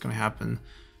what's going to happen.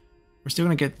 We're still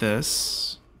going to get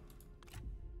this.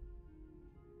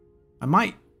 I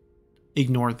might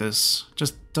ignore this.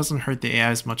 Just doesn't hurt the AI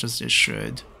as much as it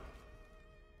should.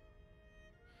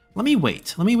 Let me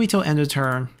wait. Let me wait till end of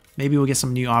turn. Maybe we'll get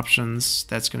some new options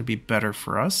that's going to be better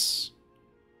for us.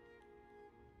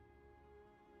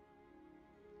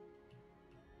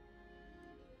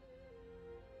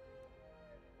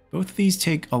 Both of these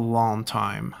take a long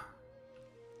time.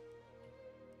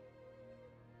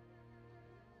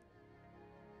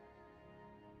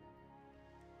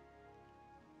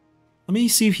 Let me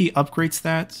see if he upgrades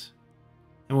that.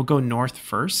 And we'll go north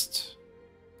first.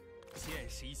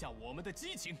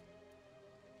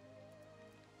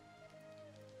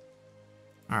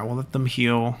 Alright, we'll let them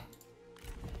heal.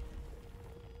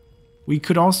 We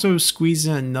could also squeeze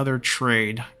in another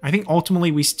trade. I think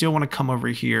ultimately we still want to come over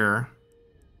here.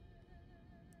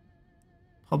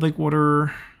 Public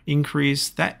order increase,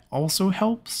 that also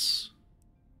helps.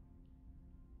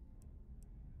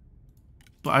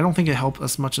 But I don't think it helps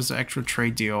as much as the extra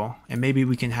trade deal. And maybe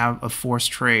we can have a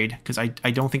forced trade, because I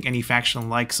don't think any faction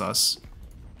likes us.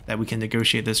 That we can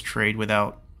negotiate this trade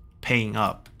without paying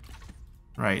up.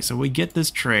 Right, so we get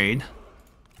this trade.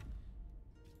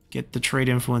 Get the trade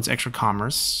influence, extra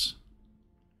commerce.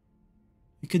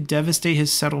 We could devastate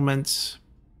his settlement.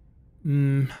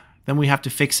 Then we have to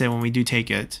fix it when we do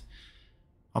take it.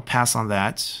 I'll pass on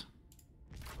that.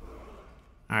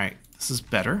 Alright, this is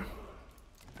better.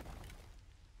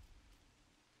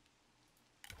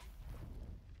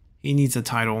 He needs a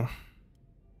title.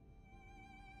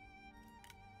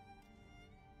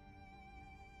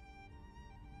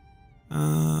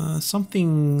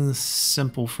 Something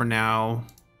simple for now.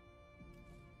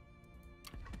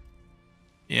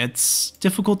 It's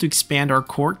difficult to expand our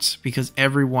court because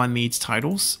everyone needs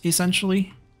titles,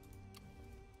 essentially.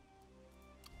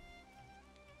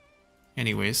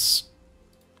 Anyways.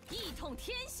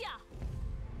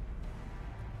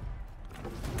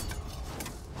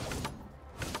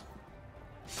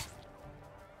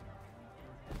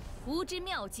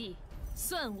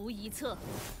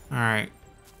 Alright.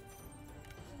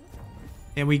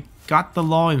 And we got the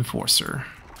law enforcer.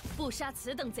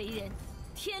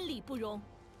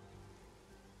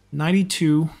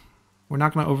 92. We're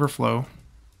not going to overflow.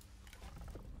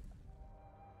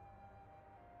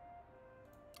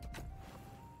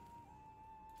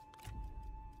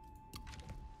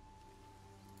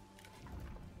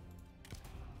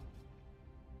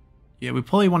 Yeah, we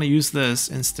probably want to use this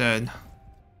instead.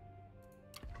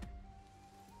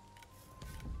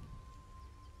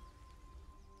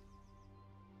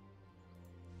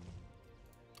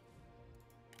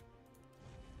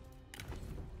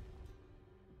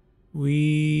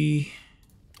 We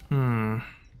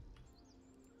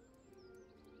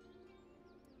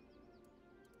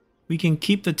can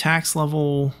keep the tax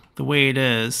level the way it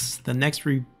is. The next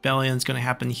rebellion is going to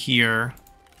happen here.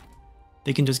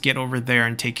 They can just get over there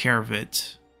and take care of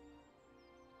it.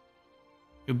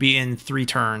 It'll be in 3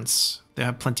 turns. They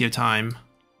have plenty of time.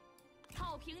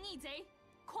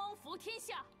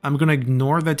 I'm going to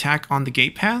ignore the attack on the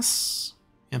gate pass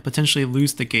and potentially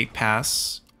lose the gate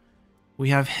pass. We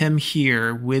have him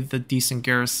here with a decent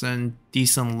garrison,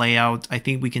 decent layout. I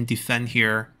think we can defend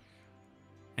here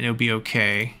and it'll be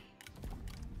okay.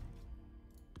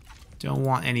 Don't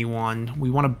want anyone. We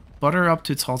want to butter up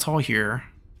to Cao Cao here.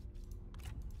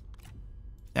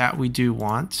 That we do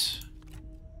want.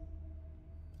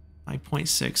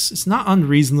 9.6. It's not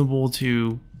unreasonable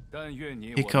to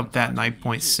pick up that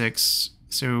 9.6.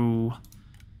 So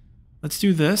let's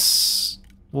do this.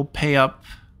 We'll pay up.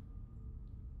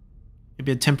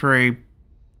 Maybe a temporary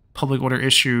public order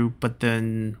issue, but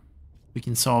then we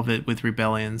can solve it with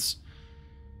rebellions.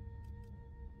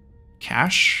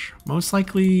 Cash? Most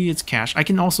likely it's cash. I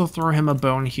can also throw him a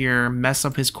bone here, mess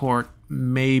up his court,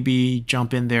 maybe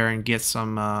jump in there and get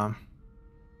some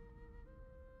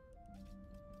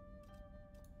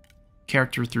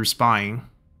character through spying.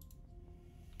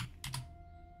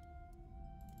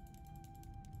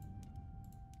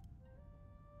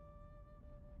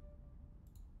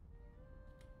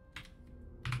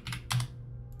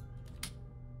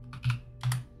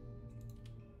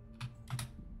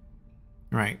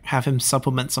 Right, have him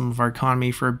supplement some of our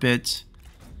economy for a bit.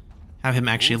 Have him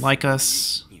actually like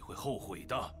us.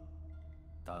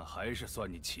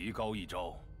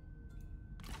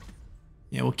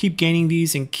 Yeah, we'll keep gaining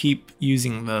these and keep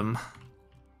using them.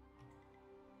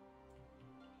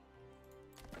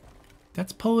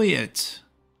 That's probably it.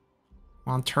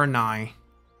 On turn 9.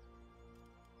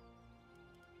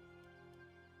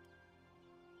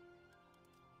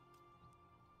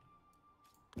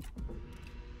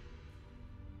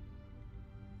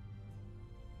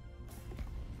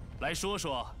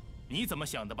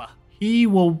 He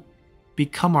will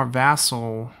become our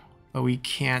vassal, but we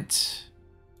can't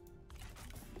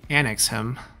annex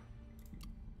him.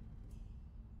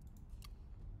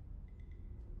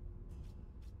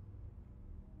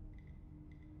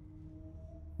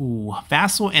 Ooh,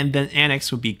 vassal and then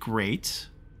annex would be great.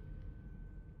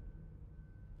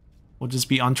 We'll just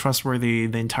be untrustworthy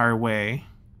the entire way.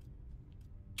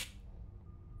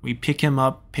 We pick him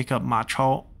up, pick up Ma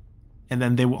Chao, and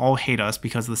then they will all hate us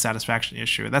because of the satisfaction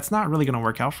issue. That's not really going to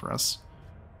work out for us.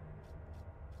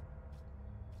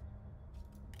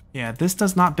 Yeah, this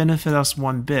does not benefit us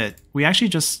one bit. We actually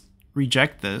just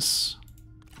reject this.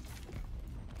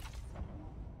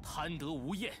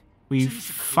 We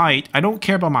fight. I don't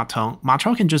care about Ma Chao. Ma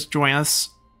Chao can just join us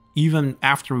even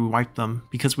after we wipe them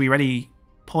because we already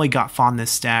probably got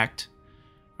fondness stacked.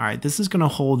 Alright, this is going to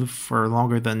hold for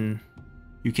longer than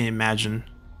you can imagine.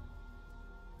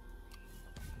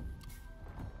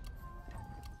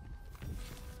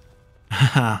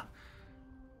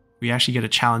 We actually get a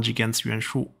challenge against Yuan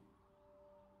Shu.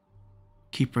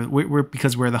 Keeper,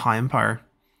 because we're the High Empire.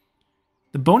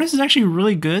 The bonus is actually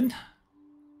really good.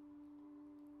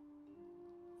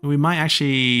 We might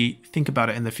actually think about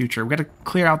it in the future. We got to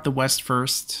clear out the west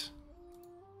first.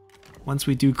 Once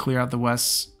we do clear out the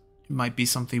west, it might be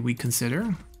something we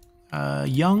consider.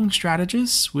 Young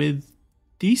strategist with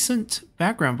decent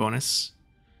background bonus.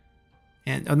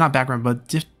 And not background,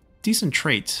 but decent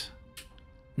trait.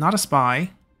 Not a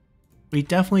spy. We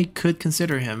definitely could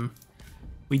consider him.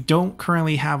 We don't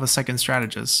currently have a second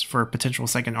strategist for a potential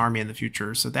second army in the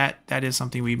future, so that is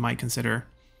something we might consider.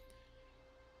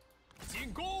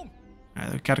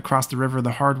 Got to cross the river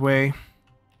the hard way.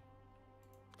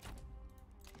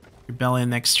 Rebellion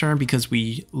next turn because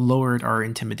we lowered our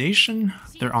intimidation.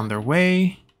 They're on their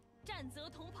way.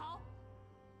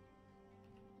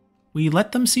 We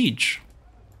let them siege.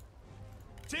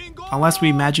 Unless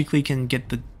we magically can get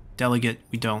the delegate,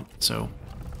 we don't, so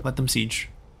let them siege.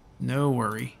 No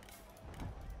worry.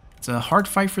 It's a hard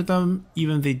fight for them.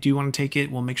 Even if they do want to take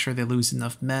it, we'll make sure they lose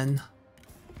enough men.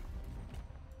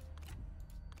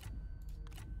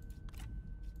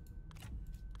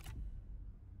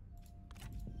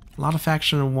 A lot of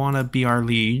faction want to be our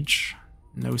liege.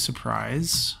 No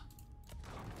surprise.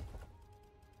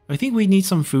 I think we need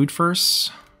some food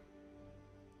first.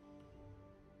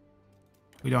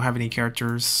 We don't have any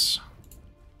characters.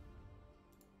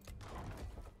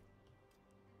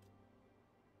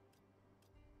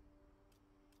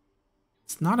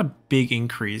 It's not a big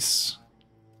increase.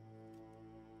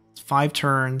 It's 5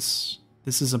 turns.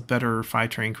 This is a better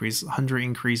 5-turn increase. 100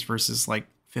 increase versus like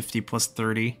 50 plus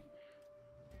 30.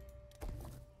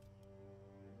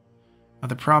 Now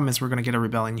the problem is we're going to get a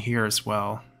rebellion here as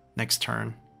well next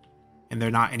turn. And they're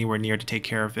not anywhere near to take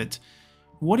care of it.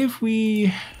 What if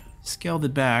we scaled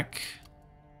it back?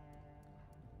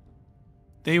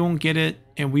 They won't get it,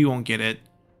 and we won't get it.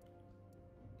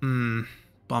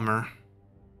 Bummer.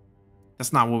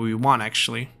 That's not what we want,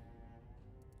 actually.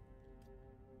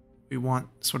 We want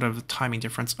sort of a timing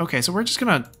difference. Okay, so we're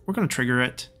gonna trigger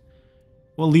it.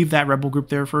 We'll leave that rebel group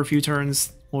there for a few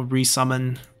turns. We'll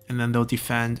resummon, and then they'll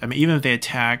defend. I mean, even if they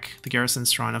attack, the garrison's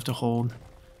strong enough to hold.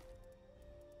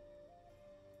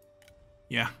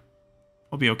 Yeah,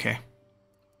 we'll be okay.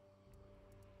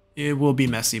 It will be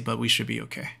messy, but we should be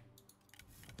okay.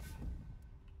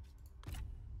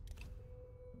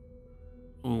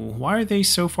 Ooh, why are they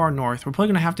so far north? We're probably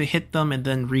gonna have to hit them and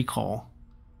then recall.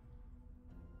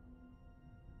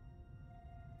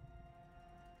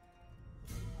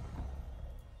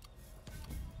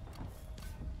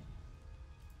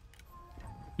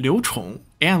 Liu Chong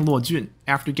and Luo Jun,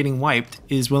 after getting wiped,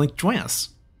 is willing to join us.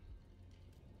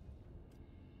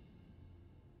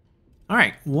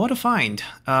 Alright, what a find.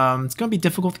 It's going to be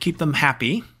difficult to keep them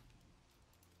happy,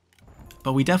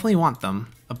 but we definitely want them.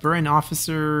 A Burin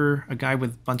officer, a guy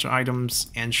with a bunch of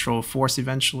items, and show of force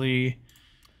eventually.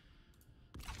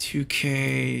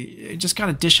 2k, just got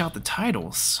to dish out the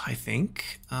titles, I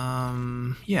think.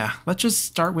 Yeah, let's just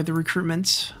start with the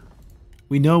recruitment.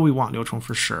 We know we want Liu Chong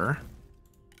for sure.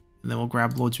 And then we'll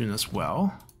grab Luo Jun as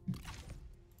well.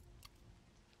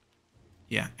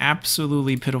 Yeah,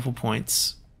 absolutely pitiful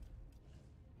points.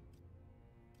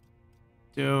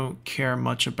 Don't care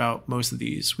much about most of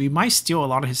these. We might steal a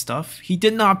lot of his stuff. He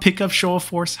did not pick up Show of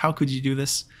Force. How could you do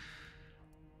this?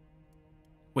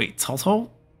 Wait, Cao Cao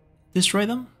destroy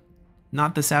them?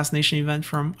 Not the assassination event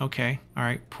from... Okay,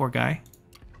 alright, poor guy.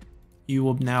 You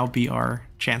will now be our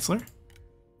chancellor.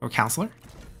 Or counselor.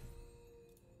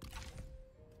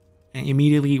 And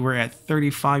immediately we're at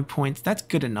 35 points. That's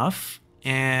good enough.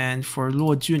 And for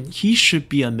Luo Jun, he should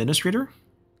be administrator.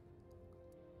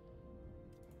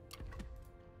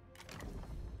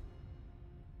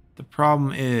 The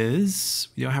problem is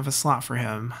we don't have a slot for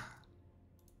him.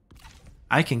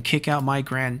 I can kick out my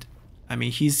grand... I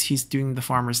mean, he's doing the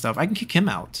farmer stuff. I can kick him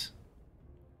out.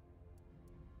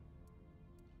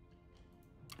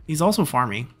 He's also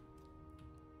farming.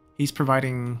 He's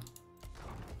providing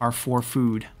our 4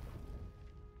 food.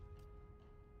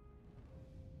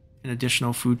 An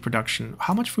additional food production.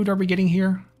 How much food are we getting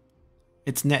here?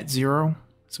 It's net 0,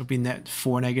 so it'll be net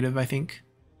 4 negative, I think.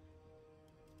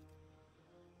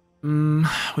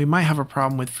 We might have a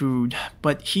problem with food,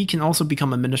 but he can also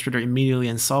become administrator immediately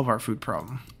and solve our food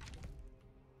problem.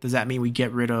 Does that mean we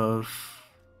get rid of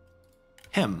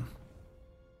him?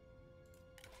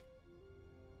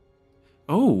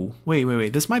 Oh,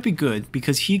 wait. This might be good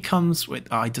because he comes with...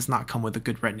 he does not come with a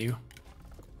good retinue.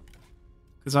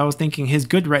 Because I was thinking his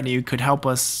good retinue could help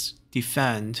us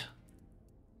defend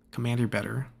commander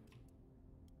better.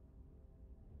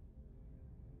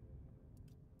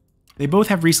 They both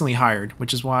have recently hired,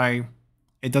 which is why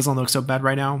it doesn't look so bad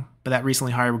right now. But that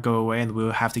recently hired will go away and we'll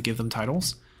have to give them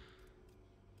titles.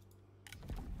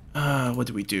 What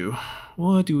do we do?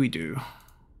 What do we do?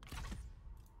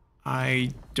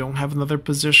 I don't have another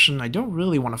position. I don't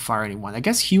really want to fire anyone. I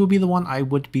guess he would be the one I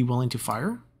would be willing to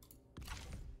fire.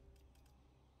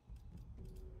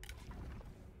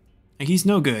 He's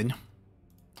no good.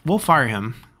 We'll fire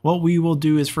him. What we will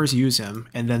do is first use him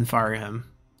and then fire him.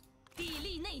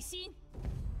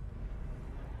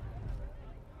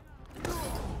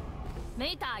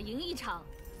 每打赢一场，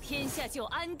天下就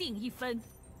安定一分。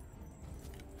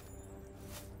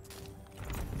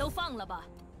都放了吧，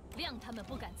谅他们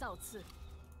不敢造次。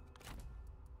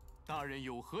大人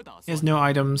有何打算？ He has no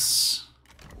items.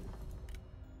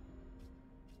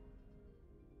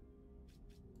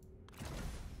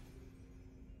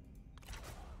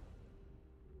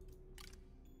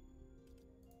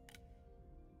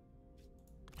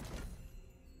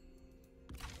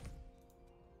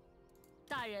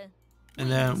 And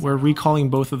then we're recalling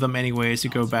both of them anyways to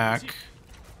go back,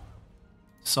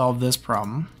 solve this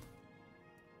problem.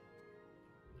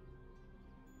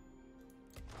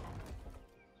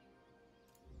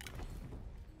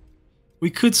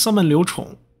 We could summon Liu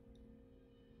Chong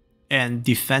and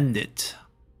defend it.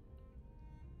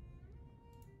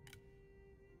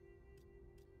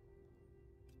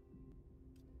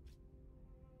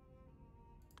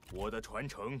 My 的传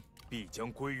承必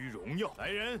将归于荣耀。来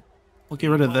人， We'll get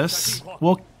rid of this.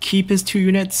 We'll keep his 2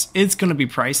 units. It's going to be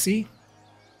pricey,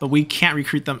 but we can't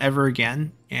recruit them ever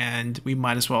again, and we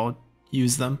might as well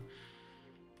use them.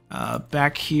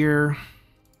 Back here,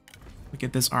 we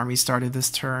get this army started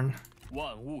this turn.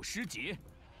 万物失节，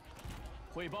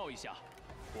汇报一下，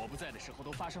我不在的时候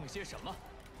都发生了些什么？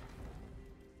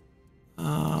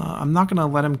 I'm not going to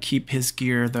let him keep his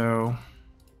gear, though.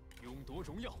 勇夺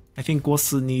荣耀， I think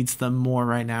Guosi needs them more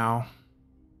right now.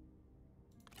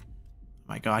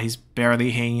 My god, he's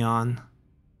barely hanging on.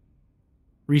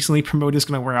 Recently promoted is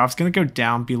going to wear off. It's going to go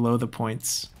down below the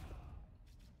points.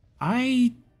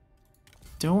 I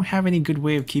don't have any good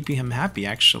way of keeping him happy,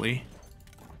 actually.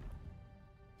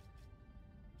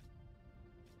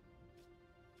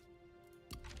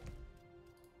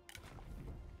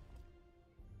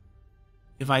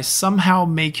 If I somehow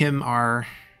make him our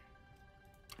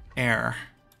heir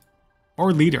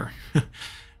or leader,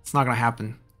 it's not going to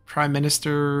happen. Prime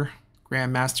Minister,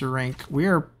 Grand Master rank, we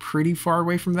are pretty far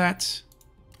away from that.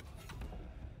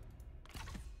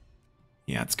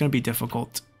 Yeah, it's going to be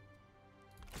difficult.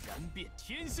 燃遍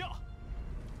天下。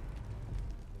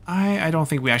 I don't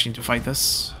think we actually need to fight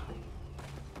this.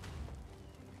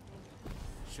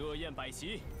 设宴摆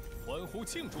席，欢呼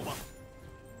庆祝吧！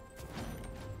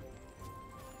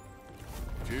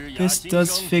 This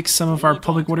does fix some of our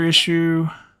public order issue.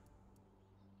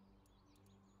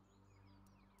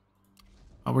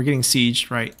 Oh, we're getting sieged,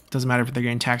 right? Doesn't matter if they're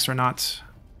getting taxed or not.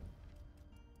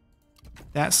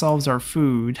 That solves our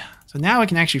food. So now I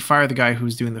can actually fire the guy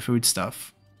who's doing the food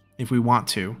stuff, if we want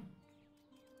to.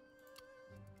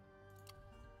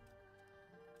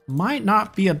 Might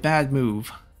not be a bad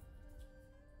move.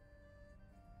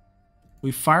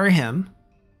 We fire him.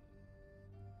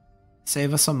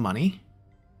 Save us some money.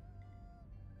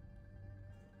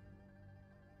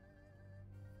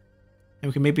 And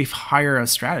we can maybe hire a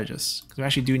strategist, because we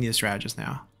actually do need a strategist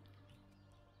now.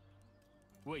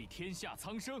 为天下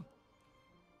苍生。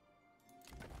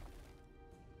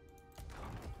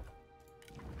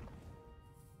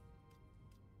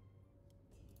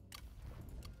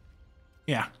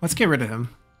 Yeah, let's get rid of him.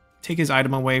 Take his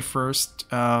item away first.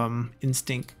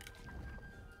 Instinct.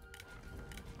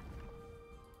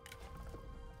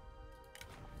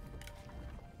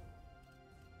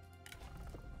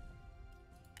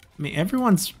 I mean,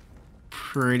 everyone's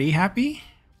pretty happy,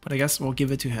 but I guess we'll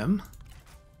give it to him.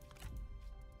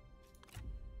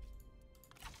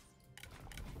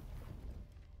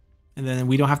 And then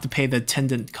we don't have to pay the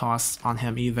attendant costs on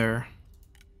him either.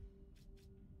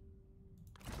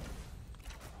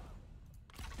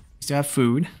 We still have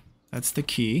food. That's the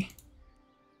key.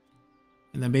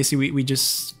 And then basically we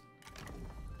just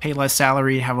pay less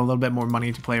salary, have a little bit more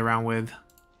money to play around with.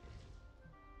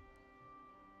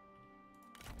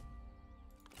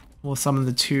 We'll summon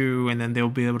the 2 and then they'll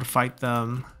be able to fight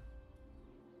them.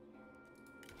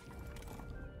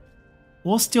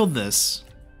 We'll steal this.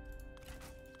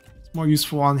 It's more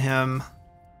useful on him.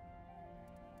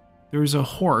 There's a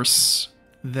horse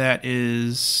that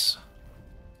is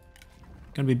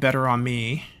gonna be better on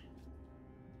me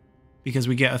because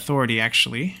we get authority,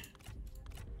 actually.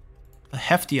 A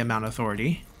hefty amount of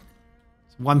authority.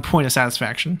 1 point of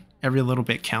satisfaction. Every little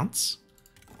bit counts.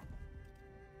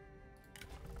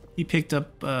 He picked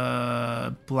up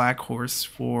a black horse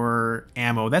for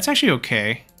ammo. That's actually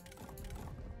okay.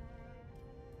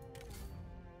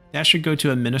 That should go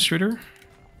to administrator.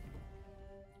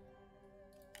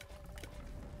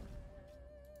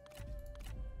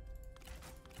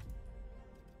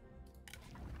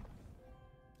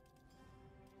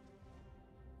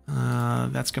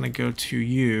 That's going to go to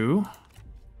you.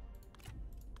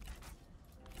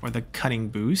 Or the cutting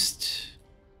boost.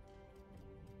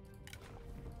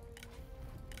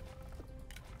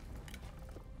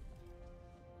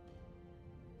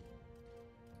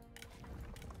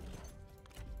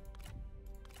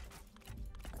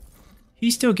 He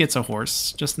still gets a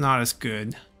horse, just not as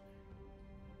good.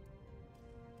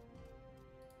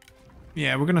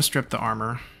 Yeah, we're going to strip the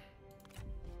armor.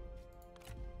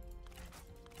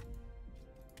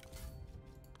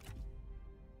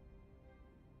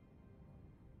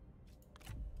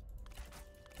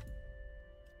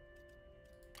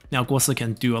 Now Guosi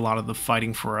can do a lot of the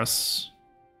fighting for us.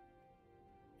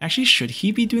 Actually, should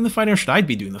he be doing the fighting or should I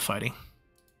be doing the fighting?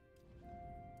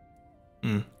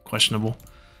 Questionable.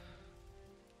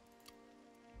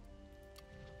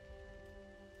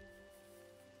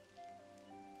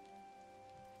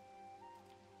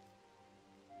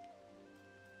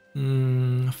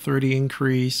 Hmm, 30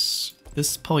 increase.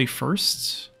 This is probably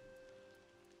first.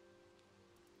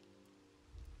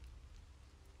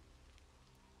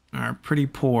 Alright, pretty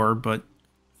poor, but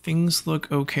Things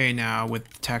look okay now with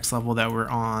the tax level that we're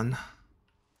on.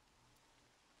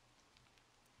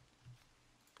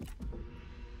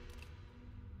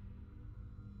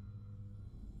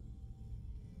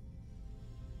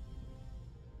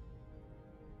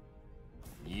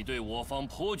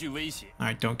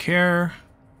 Alright, don't care.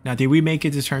 Now, did we make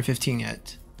it to turn 15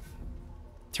 yet?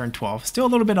 Turn 12. Still a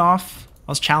little bit off.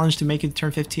 I was challenged to make it to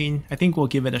turn 15. I think we'll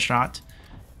give it a shot.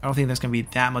 I don't think there's going to be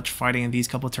that much fighting in these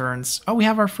couple turns. Oh, we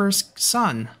have our first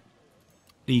son.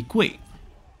 Li Gui.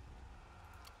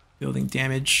 Building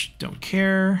damage. Don't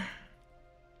care.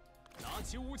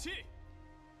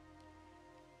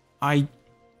 I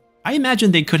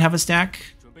imagine they could have a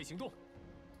stack.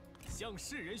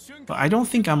 But I don't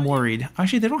think I'm worried.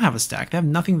 Actually, they don't have a stack. They have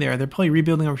nothing there. They're probably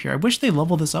rebuilding over here. I wish they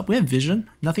leveled this up. We have vision.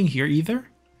 Nothing here either.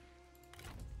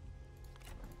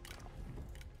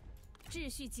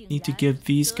 Need to give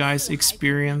these guys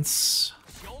experience.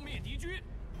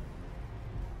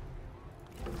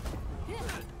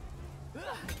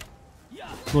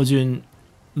 Luojun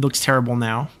looks terrible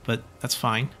now, but that's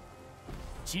fine.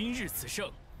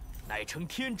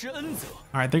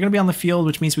 Alright, they're gonna be on the field,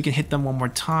 which means we can hit them one more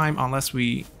time, unless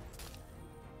we...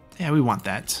 Yeah, we want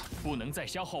that.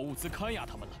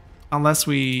 Unless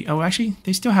we... Oh, actually,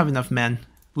 they still have enough men.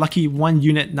 Lucky one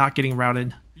unit not getting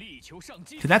routed.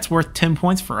 That's worth 10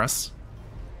 points for us.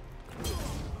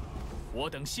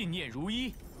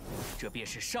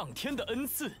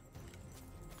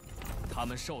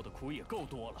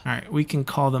 Alright, we can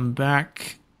call them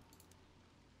back.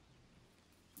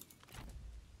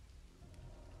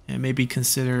 And maybe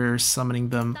consider summoning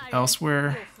them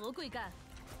elsewhere.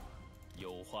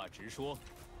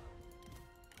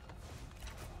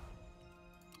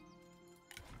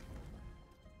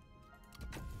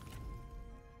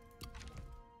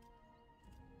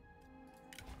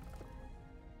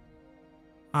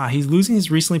 He's losing his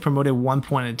recently promoted 1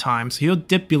 point at a time, so he'll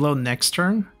dip below next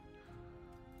turn.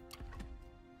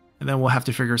 And then we'll have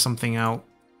to figure something out.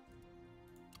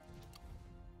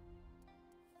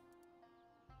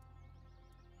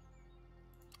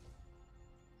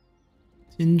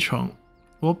 Jincheng.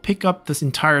 We'll pick up this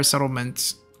entire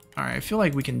settlement. Alright, I feel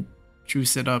like we can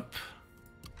juice it up.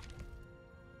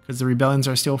 Because the rebellions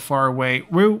are still far away.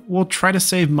 We'll try to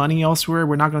save money elsewhere.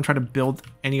 We're not going to try to build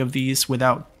any of these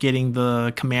without getting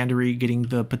the commandery, getting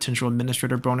the potential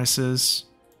administrator bonuses.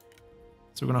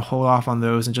 So we're going to hold off on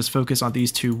those and just focus on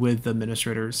these two with the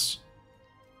administrators.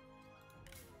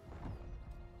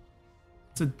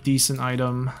 It's a decent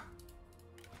item.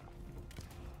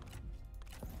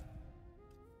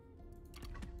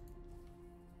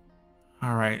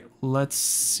 Alright, let's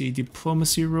see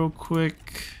diplomacy real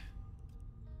quick.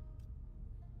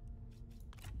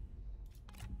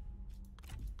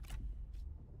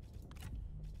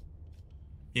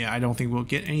 Yeah, I don't think we'll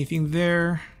get anything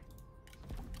there.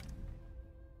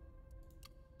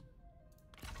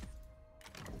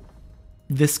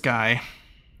 This guy.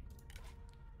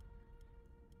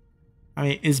 I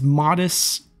mean, is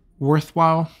Modest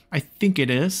worthwhile? I think it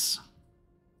is.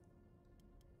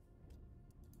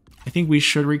 I think we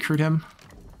should recruit him.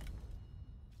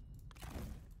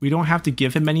 We don't have to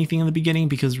give him anything in the beginning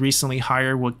because recently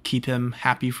hire will keep him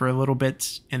happy for a little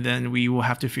bit, and then we will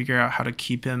have to figure out how to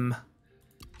keep him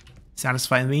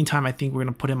satisfied. In the meantime, I think we're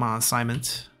going to put him on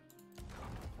assignment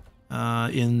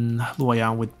in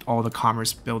Luoyang with all the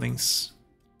commerce buildings.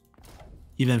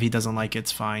 Even if he doesn't like it,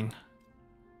 it's fine.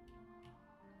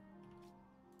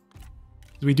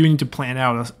 We do need to plan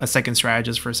out a second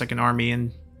strategist for a second army,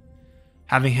 and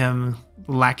having him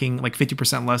lacking like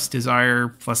 50% less desire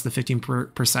plus the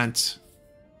 15%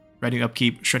 ready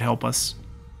upkeep should help us.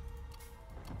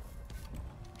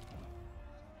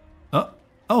 Oh,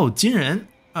 Jinren.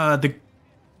 The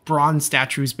bronze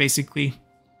statues, basically.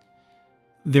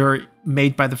 They're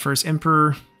made by the first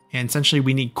emperor, and essentially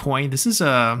we need coin. This is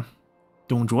a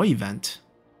Dongzhuo event.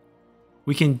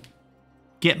 We can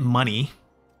get money.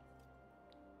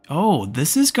 Oh,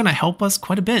 this is going to help us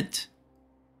quite a bit.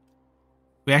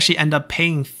 We actually end up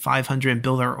paying 500 and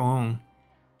build our own.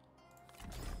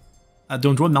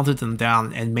 Dongzhuo melted them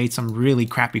down and made some really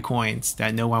crappy coins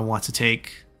that no one wants to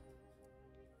take.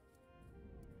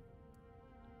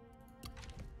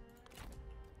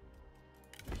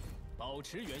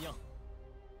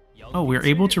 Oh, we're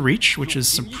able to reach, which is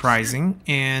surprising,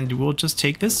 and we'll just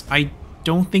take this. I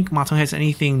don't think Matong has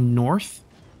anything north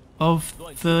of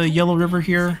the Yellow River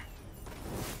here.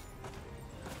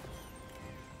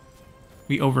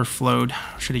 We overflowed.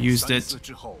 Should have used it.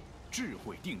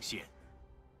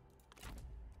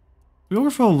 We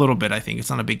overflow a little bit, I think. It's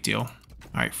not a big deal.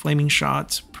 Alright, flaming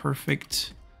shots.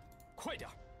 Perfect.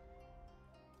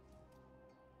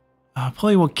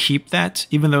 Probably will keep that,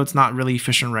 even though it's not really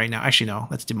efficient right now. Actually, no,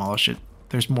 let's demolish it.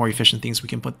 There's more efficient things we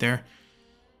can put there.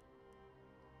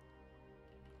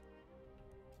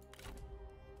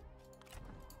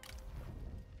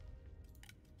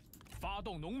 发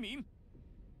动农民，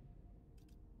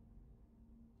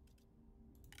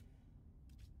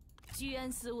居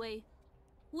安思危，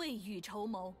未雨绸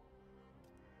缪。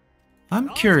 I'm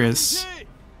curious.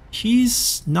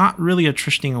 He's not really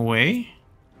attritioning away.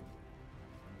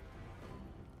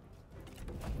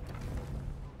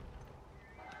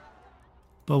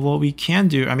 But what we can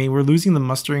do, I mean, we're losing the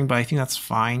mustering, but I think that's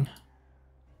fine.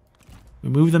 We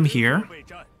move them here. 备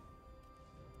战，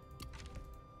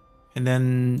 And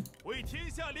then 为天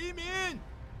下黎民。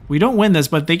 we don't win this,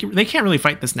 but they can't really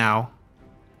fight this now.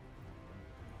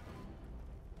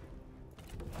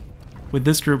 With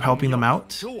this group helping them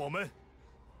out, 是我们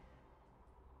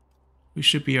we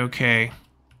should be okay.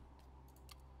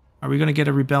 Are we going to get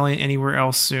a rebellion anywhere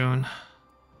else soon?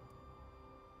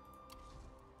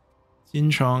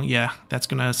 Jincheng, yeah, that's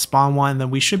going to spawn one. Then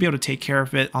we should be able to take care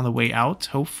of it on the way out,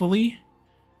 hopefully.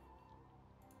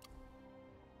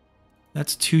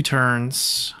 That's 2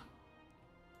 turns.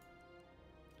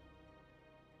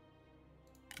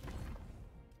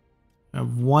 I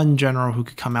have 1 general who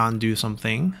could come out and do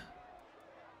something.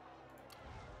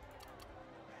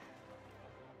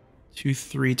 2,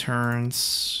 3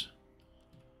 turns.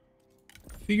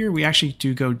 Figure we actually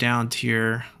do go down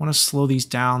tier. I want to slow these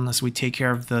down as we take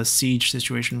care of the siege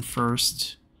situation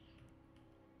first.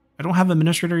 I don't have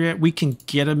administrator yet. We can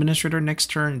get administrator next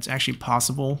turn. It's actually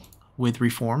possible with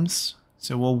reforms.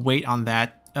 So we'll wait on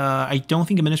that. I don't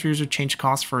think administrators will change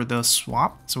costs for the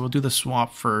swap. So we'll do the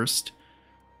swap first.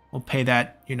 We'll pay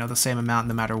that, you know, the same amount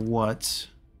no matter what.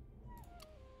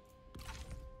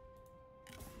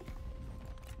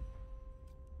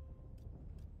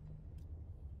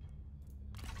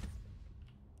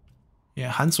 Yeah,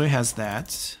 Han Sui has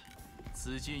that.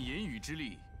 此间言语之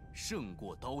力胜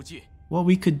过刀剑。 What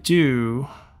we could do...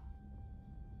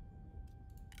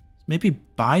 maybe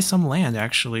buy some land,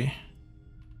 actually.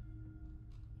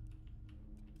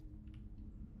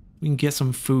 We can get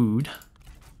some food.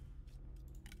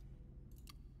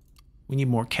 We need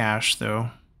more cash, though.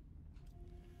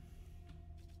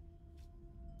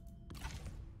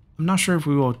 I'm not sure if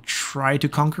we will try to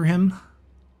conquer him.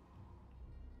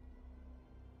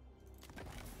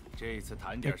 这次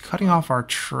谈 They're 点什 cutting 么？ off our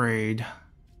trade.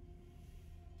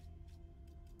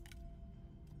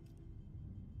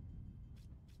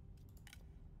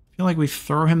 I feel like we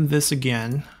throw him this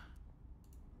again.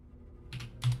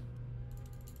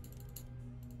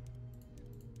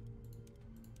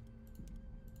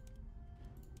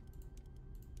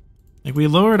 Like, we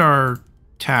lowered our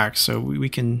tax, so we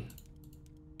can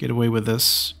get away with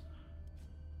this.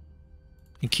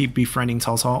 And keep befriending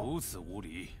Cao Cao. 如此无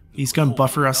礼， He's gonna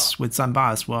buffer us with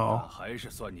Zanba as well. 还是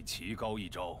算你棋高一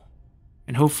招。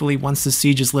 And hopefully once the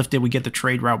siege is lifted, we get the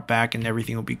trade route back and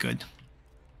everything will be good.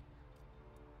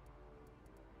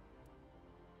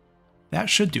 That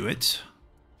should do it.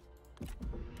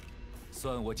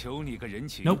 算我求你个人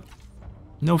情。 Nope.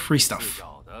 No free 自 stuff.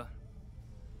 找的。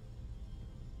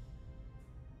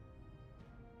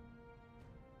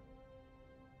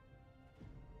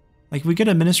 Like, we get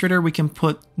administrator, we can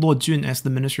put Luo Jun as the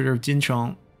administrator of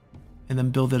Jincheng and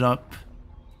then build it up.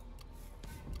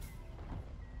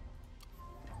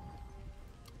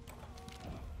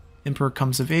 Emperor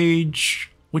comes of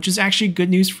age, which is actually good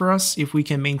news for us if we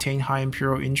can maintain high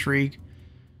imperial intrigue,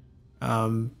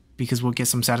 because we'll get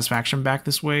some satisfaction back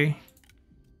this way.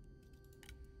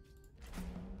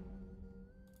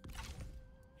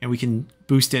 And we can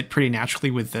boost it pretty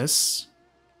naturally with this.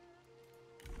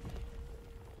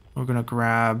 We're gonna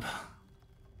grab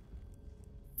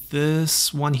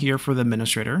this one here for the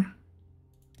administrator.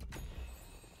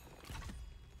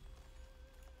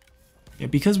 Yeah,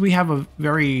 because we have a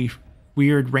very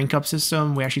weird rank up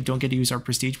system, we actually don't get to use our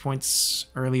prestige points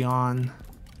early on.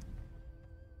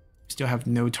 We still have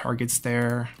no targets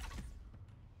there.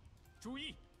 注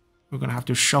意， We're gonna have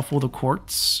to shuffle the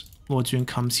courts. Luo Jun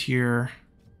comes here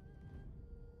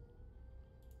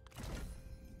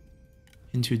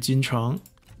into Jincheng.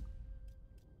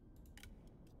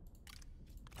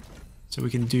 So we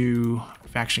can do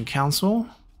faction council.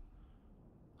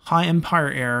 High Empire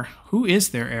heir. Who is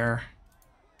their heir?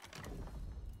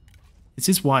 It's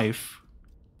his wife,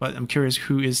 but I'm curious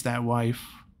who is that wife.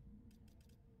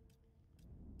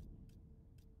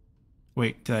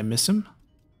 Wait, did I miss him?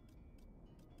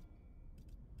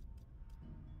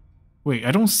 Wait,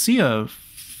 I don't see a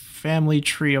family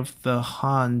tree of the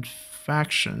Han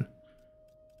faction.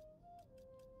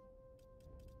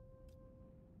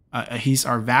 He's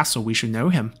our vassal. We should know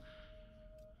him.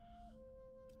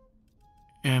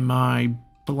 Am I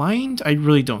blind? I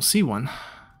really don't see one.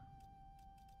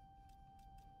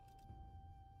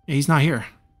 Yeah, he's not here.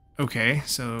 Okay,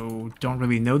 so don't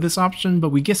really know this option, but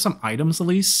we get some items at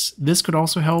least. This could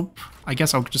also help. I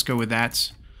guess I'll just go with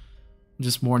that.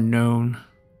 Just more known.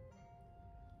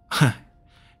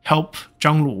 Help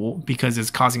Zhang Lu because it's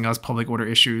causing us public order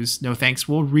issues. No thanks.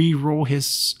 We'll re-roll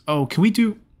his... Oh, can we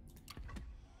do...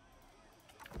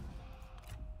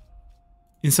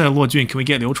 Instead of Luo Jun, can we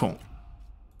get Liu Chong?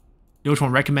 Liu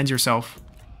Chong, recommend yourself.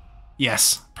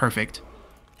 Yes, perfect.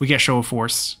 We get Show of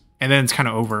Force, and then it's kind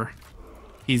of over.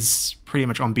 He's pretty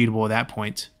much unbeatable at that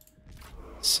point.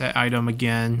 Set item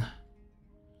again.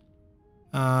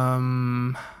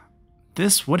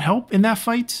 This would help in that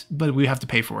fight, but we have to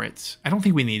pay for it. I don't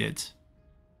think we need it.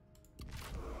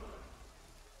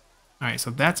 Alright,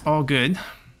 so that's all good.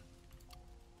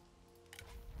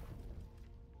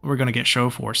 We're gonna get Show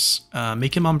of Force.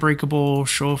 Make him unbreakable,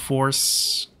 Show of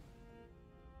Force,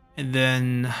 and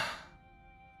then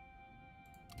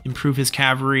improve his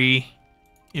cavalry,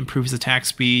 improve his attack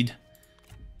speed.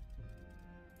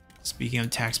 Speaking of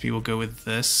attack speed, we'll go with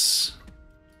this.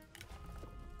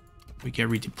 We get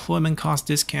redeployment cost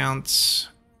discounts.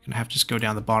 Gonna have to just go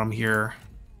down the bottom here.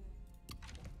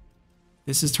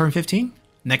 This is turn 15?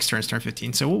 Next turn is turn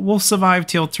 15, so we'll survive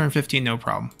till turn 15, no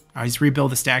problem. Alright, let's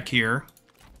rebuild the stack here.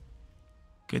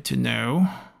 Good to know.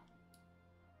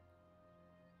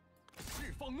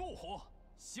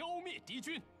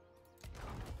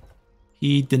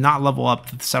 He did not level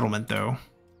up the settlement though.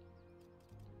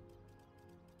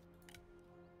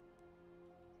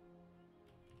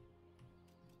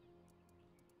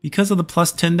 Because of the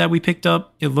plus 10 that we picked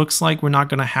up, it looks like we're not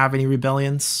going to have any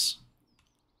rebellions,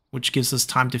 which gives us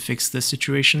time to fix this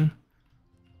situation.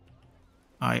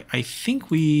 I think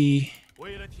we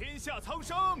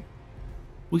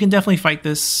can definitely fight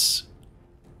this,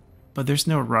 but there's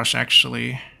no rush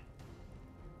actually.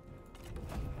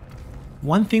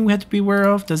 One thing we have to be aware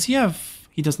of, does he have...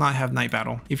 He does not have Night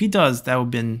Battle. If he does, that would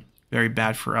have been very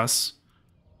bad for us.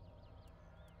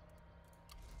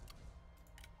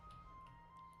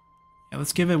 Yeah,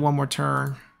 let's give it one more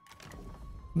turn.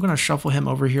 I'm going to shuffle him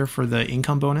over here for the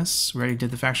income bonus. We already did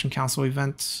the Faction Council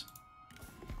event.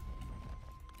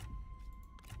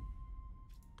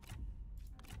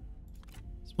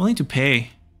 He's willing to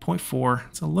pay 0.4.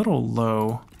 It's a little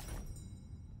low.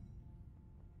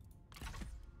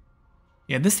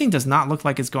 Yeah, this thing does not look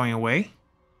like it's going away.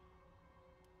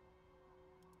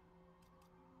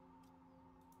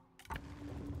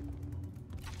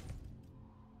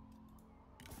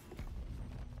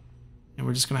 And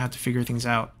we're just gonna have to figure things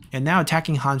out. And now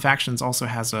attacking Han factions also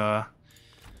has an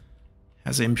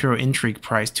Imperial Intrigue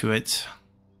price to it.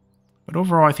 But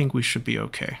overall, I think we should be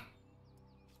okay.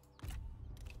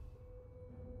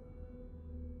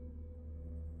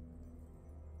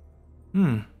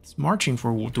 It's marching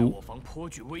for Wudu.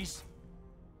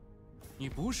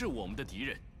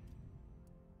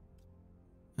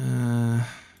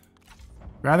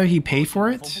 Rather he pay for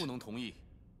it?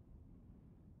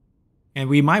 And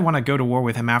we might want to go to war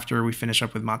with him after we finish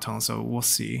up with Ma Teng, so we'll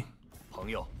see.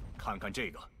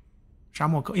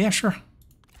 Yeah, sure.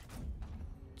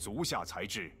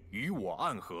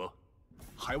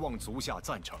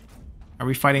 Are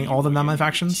we fighting all the Nanman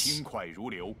factions?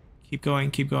 Keep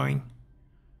going, keep going.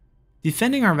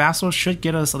 Defending our vassals should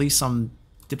get us at least some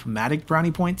diplomatic brownie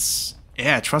points.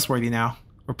 Yeah, trustworthy now.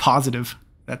 We're positive.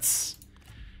 That's...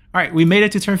 Alright, we made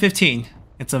it to turn 15.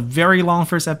 It's a very long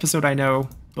first episode, I know,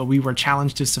 but we were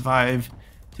challenged to survive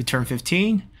to turn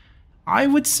 15. I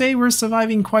would say we're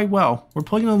surviving quite well. We're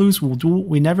probably going to lose Wudu.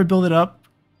 We never build it up,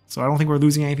 so I don't think we're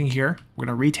losing anything here. We're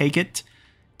going to retake it,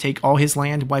 take all his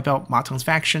land, wipe out Ma Teng's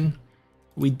faction.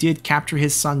 We did capture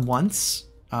his son once.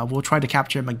 We'll try to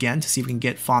capture him again to see if we can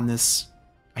get fondness.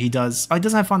 He does. Oh, he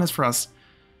doesn't have fondness for us.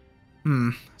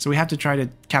 So we have to try to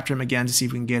capture him again to see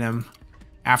if we can get him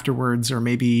afterwards, or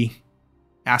maybe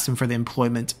ask him for the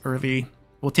employment early.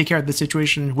 We'll take care of the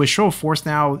situation. With Show of Force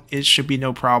now, it should be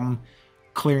no problem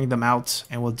clearing them out,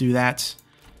 and we'll do that.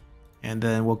 And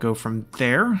then we'll go from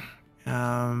there.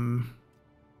 They're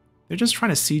just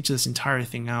trying to siege this entire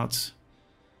thing out.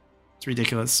 It's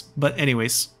ridiculous. But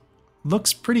anyways,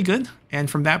 looks pretty good. And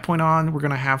from that point on, we're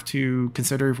going to have to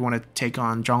consider if we want to take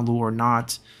on Zhang Lu or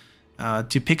not.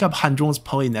 To pick up Han Zhong is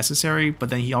probably necessary,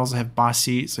 but then he also have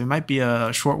Basi, so it might be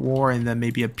a short war and then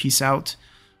maybe a peace out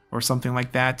or something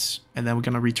like that. And then we're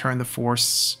going to return the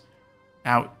force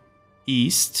out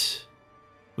east.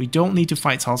 We don't need to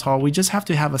fight Cao Cao. We just have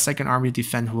to have a second army to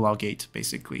defend Hulao Gate,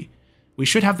 basically. we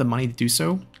should have the money to do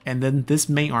so. And then this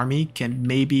main army can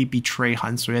maybe betray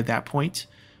Han Sui at that point.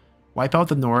 Wipe out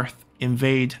the north,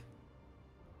 invade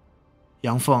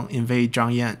Yang Feng, invade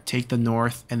Zhang Yan, take the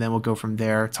north, and then we'll go from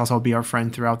there. Cao Cao will be our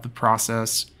friend throughout the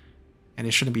process, and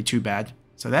it shouldn't be too bad.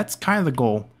 So that's kind of the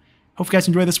goal. Hope you guys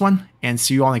enjoyed this one, and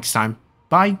see you all next time.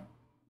 Bye!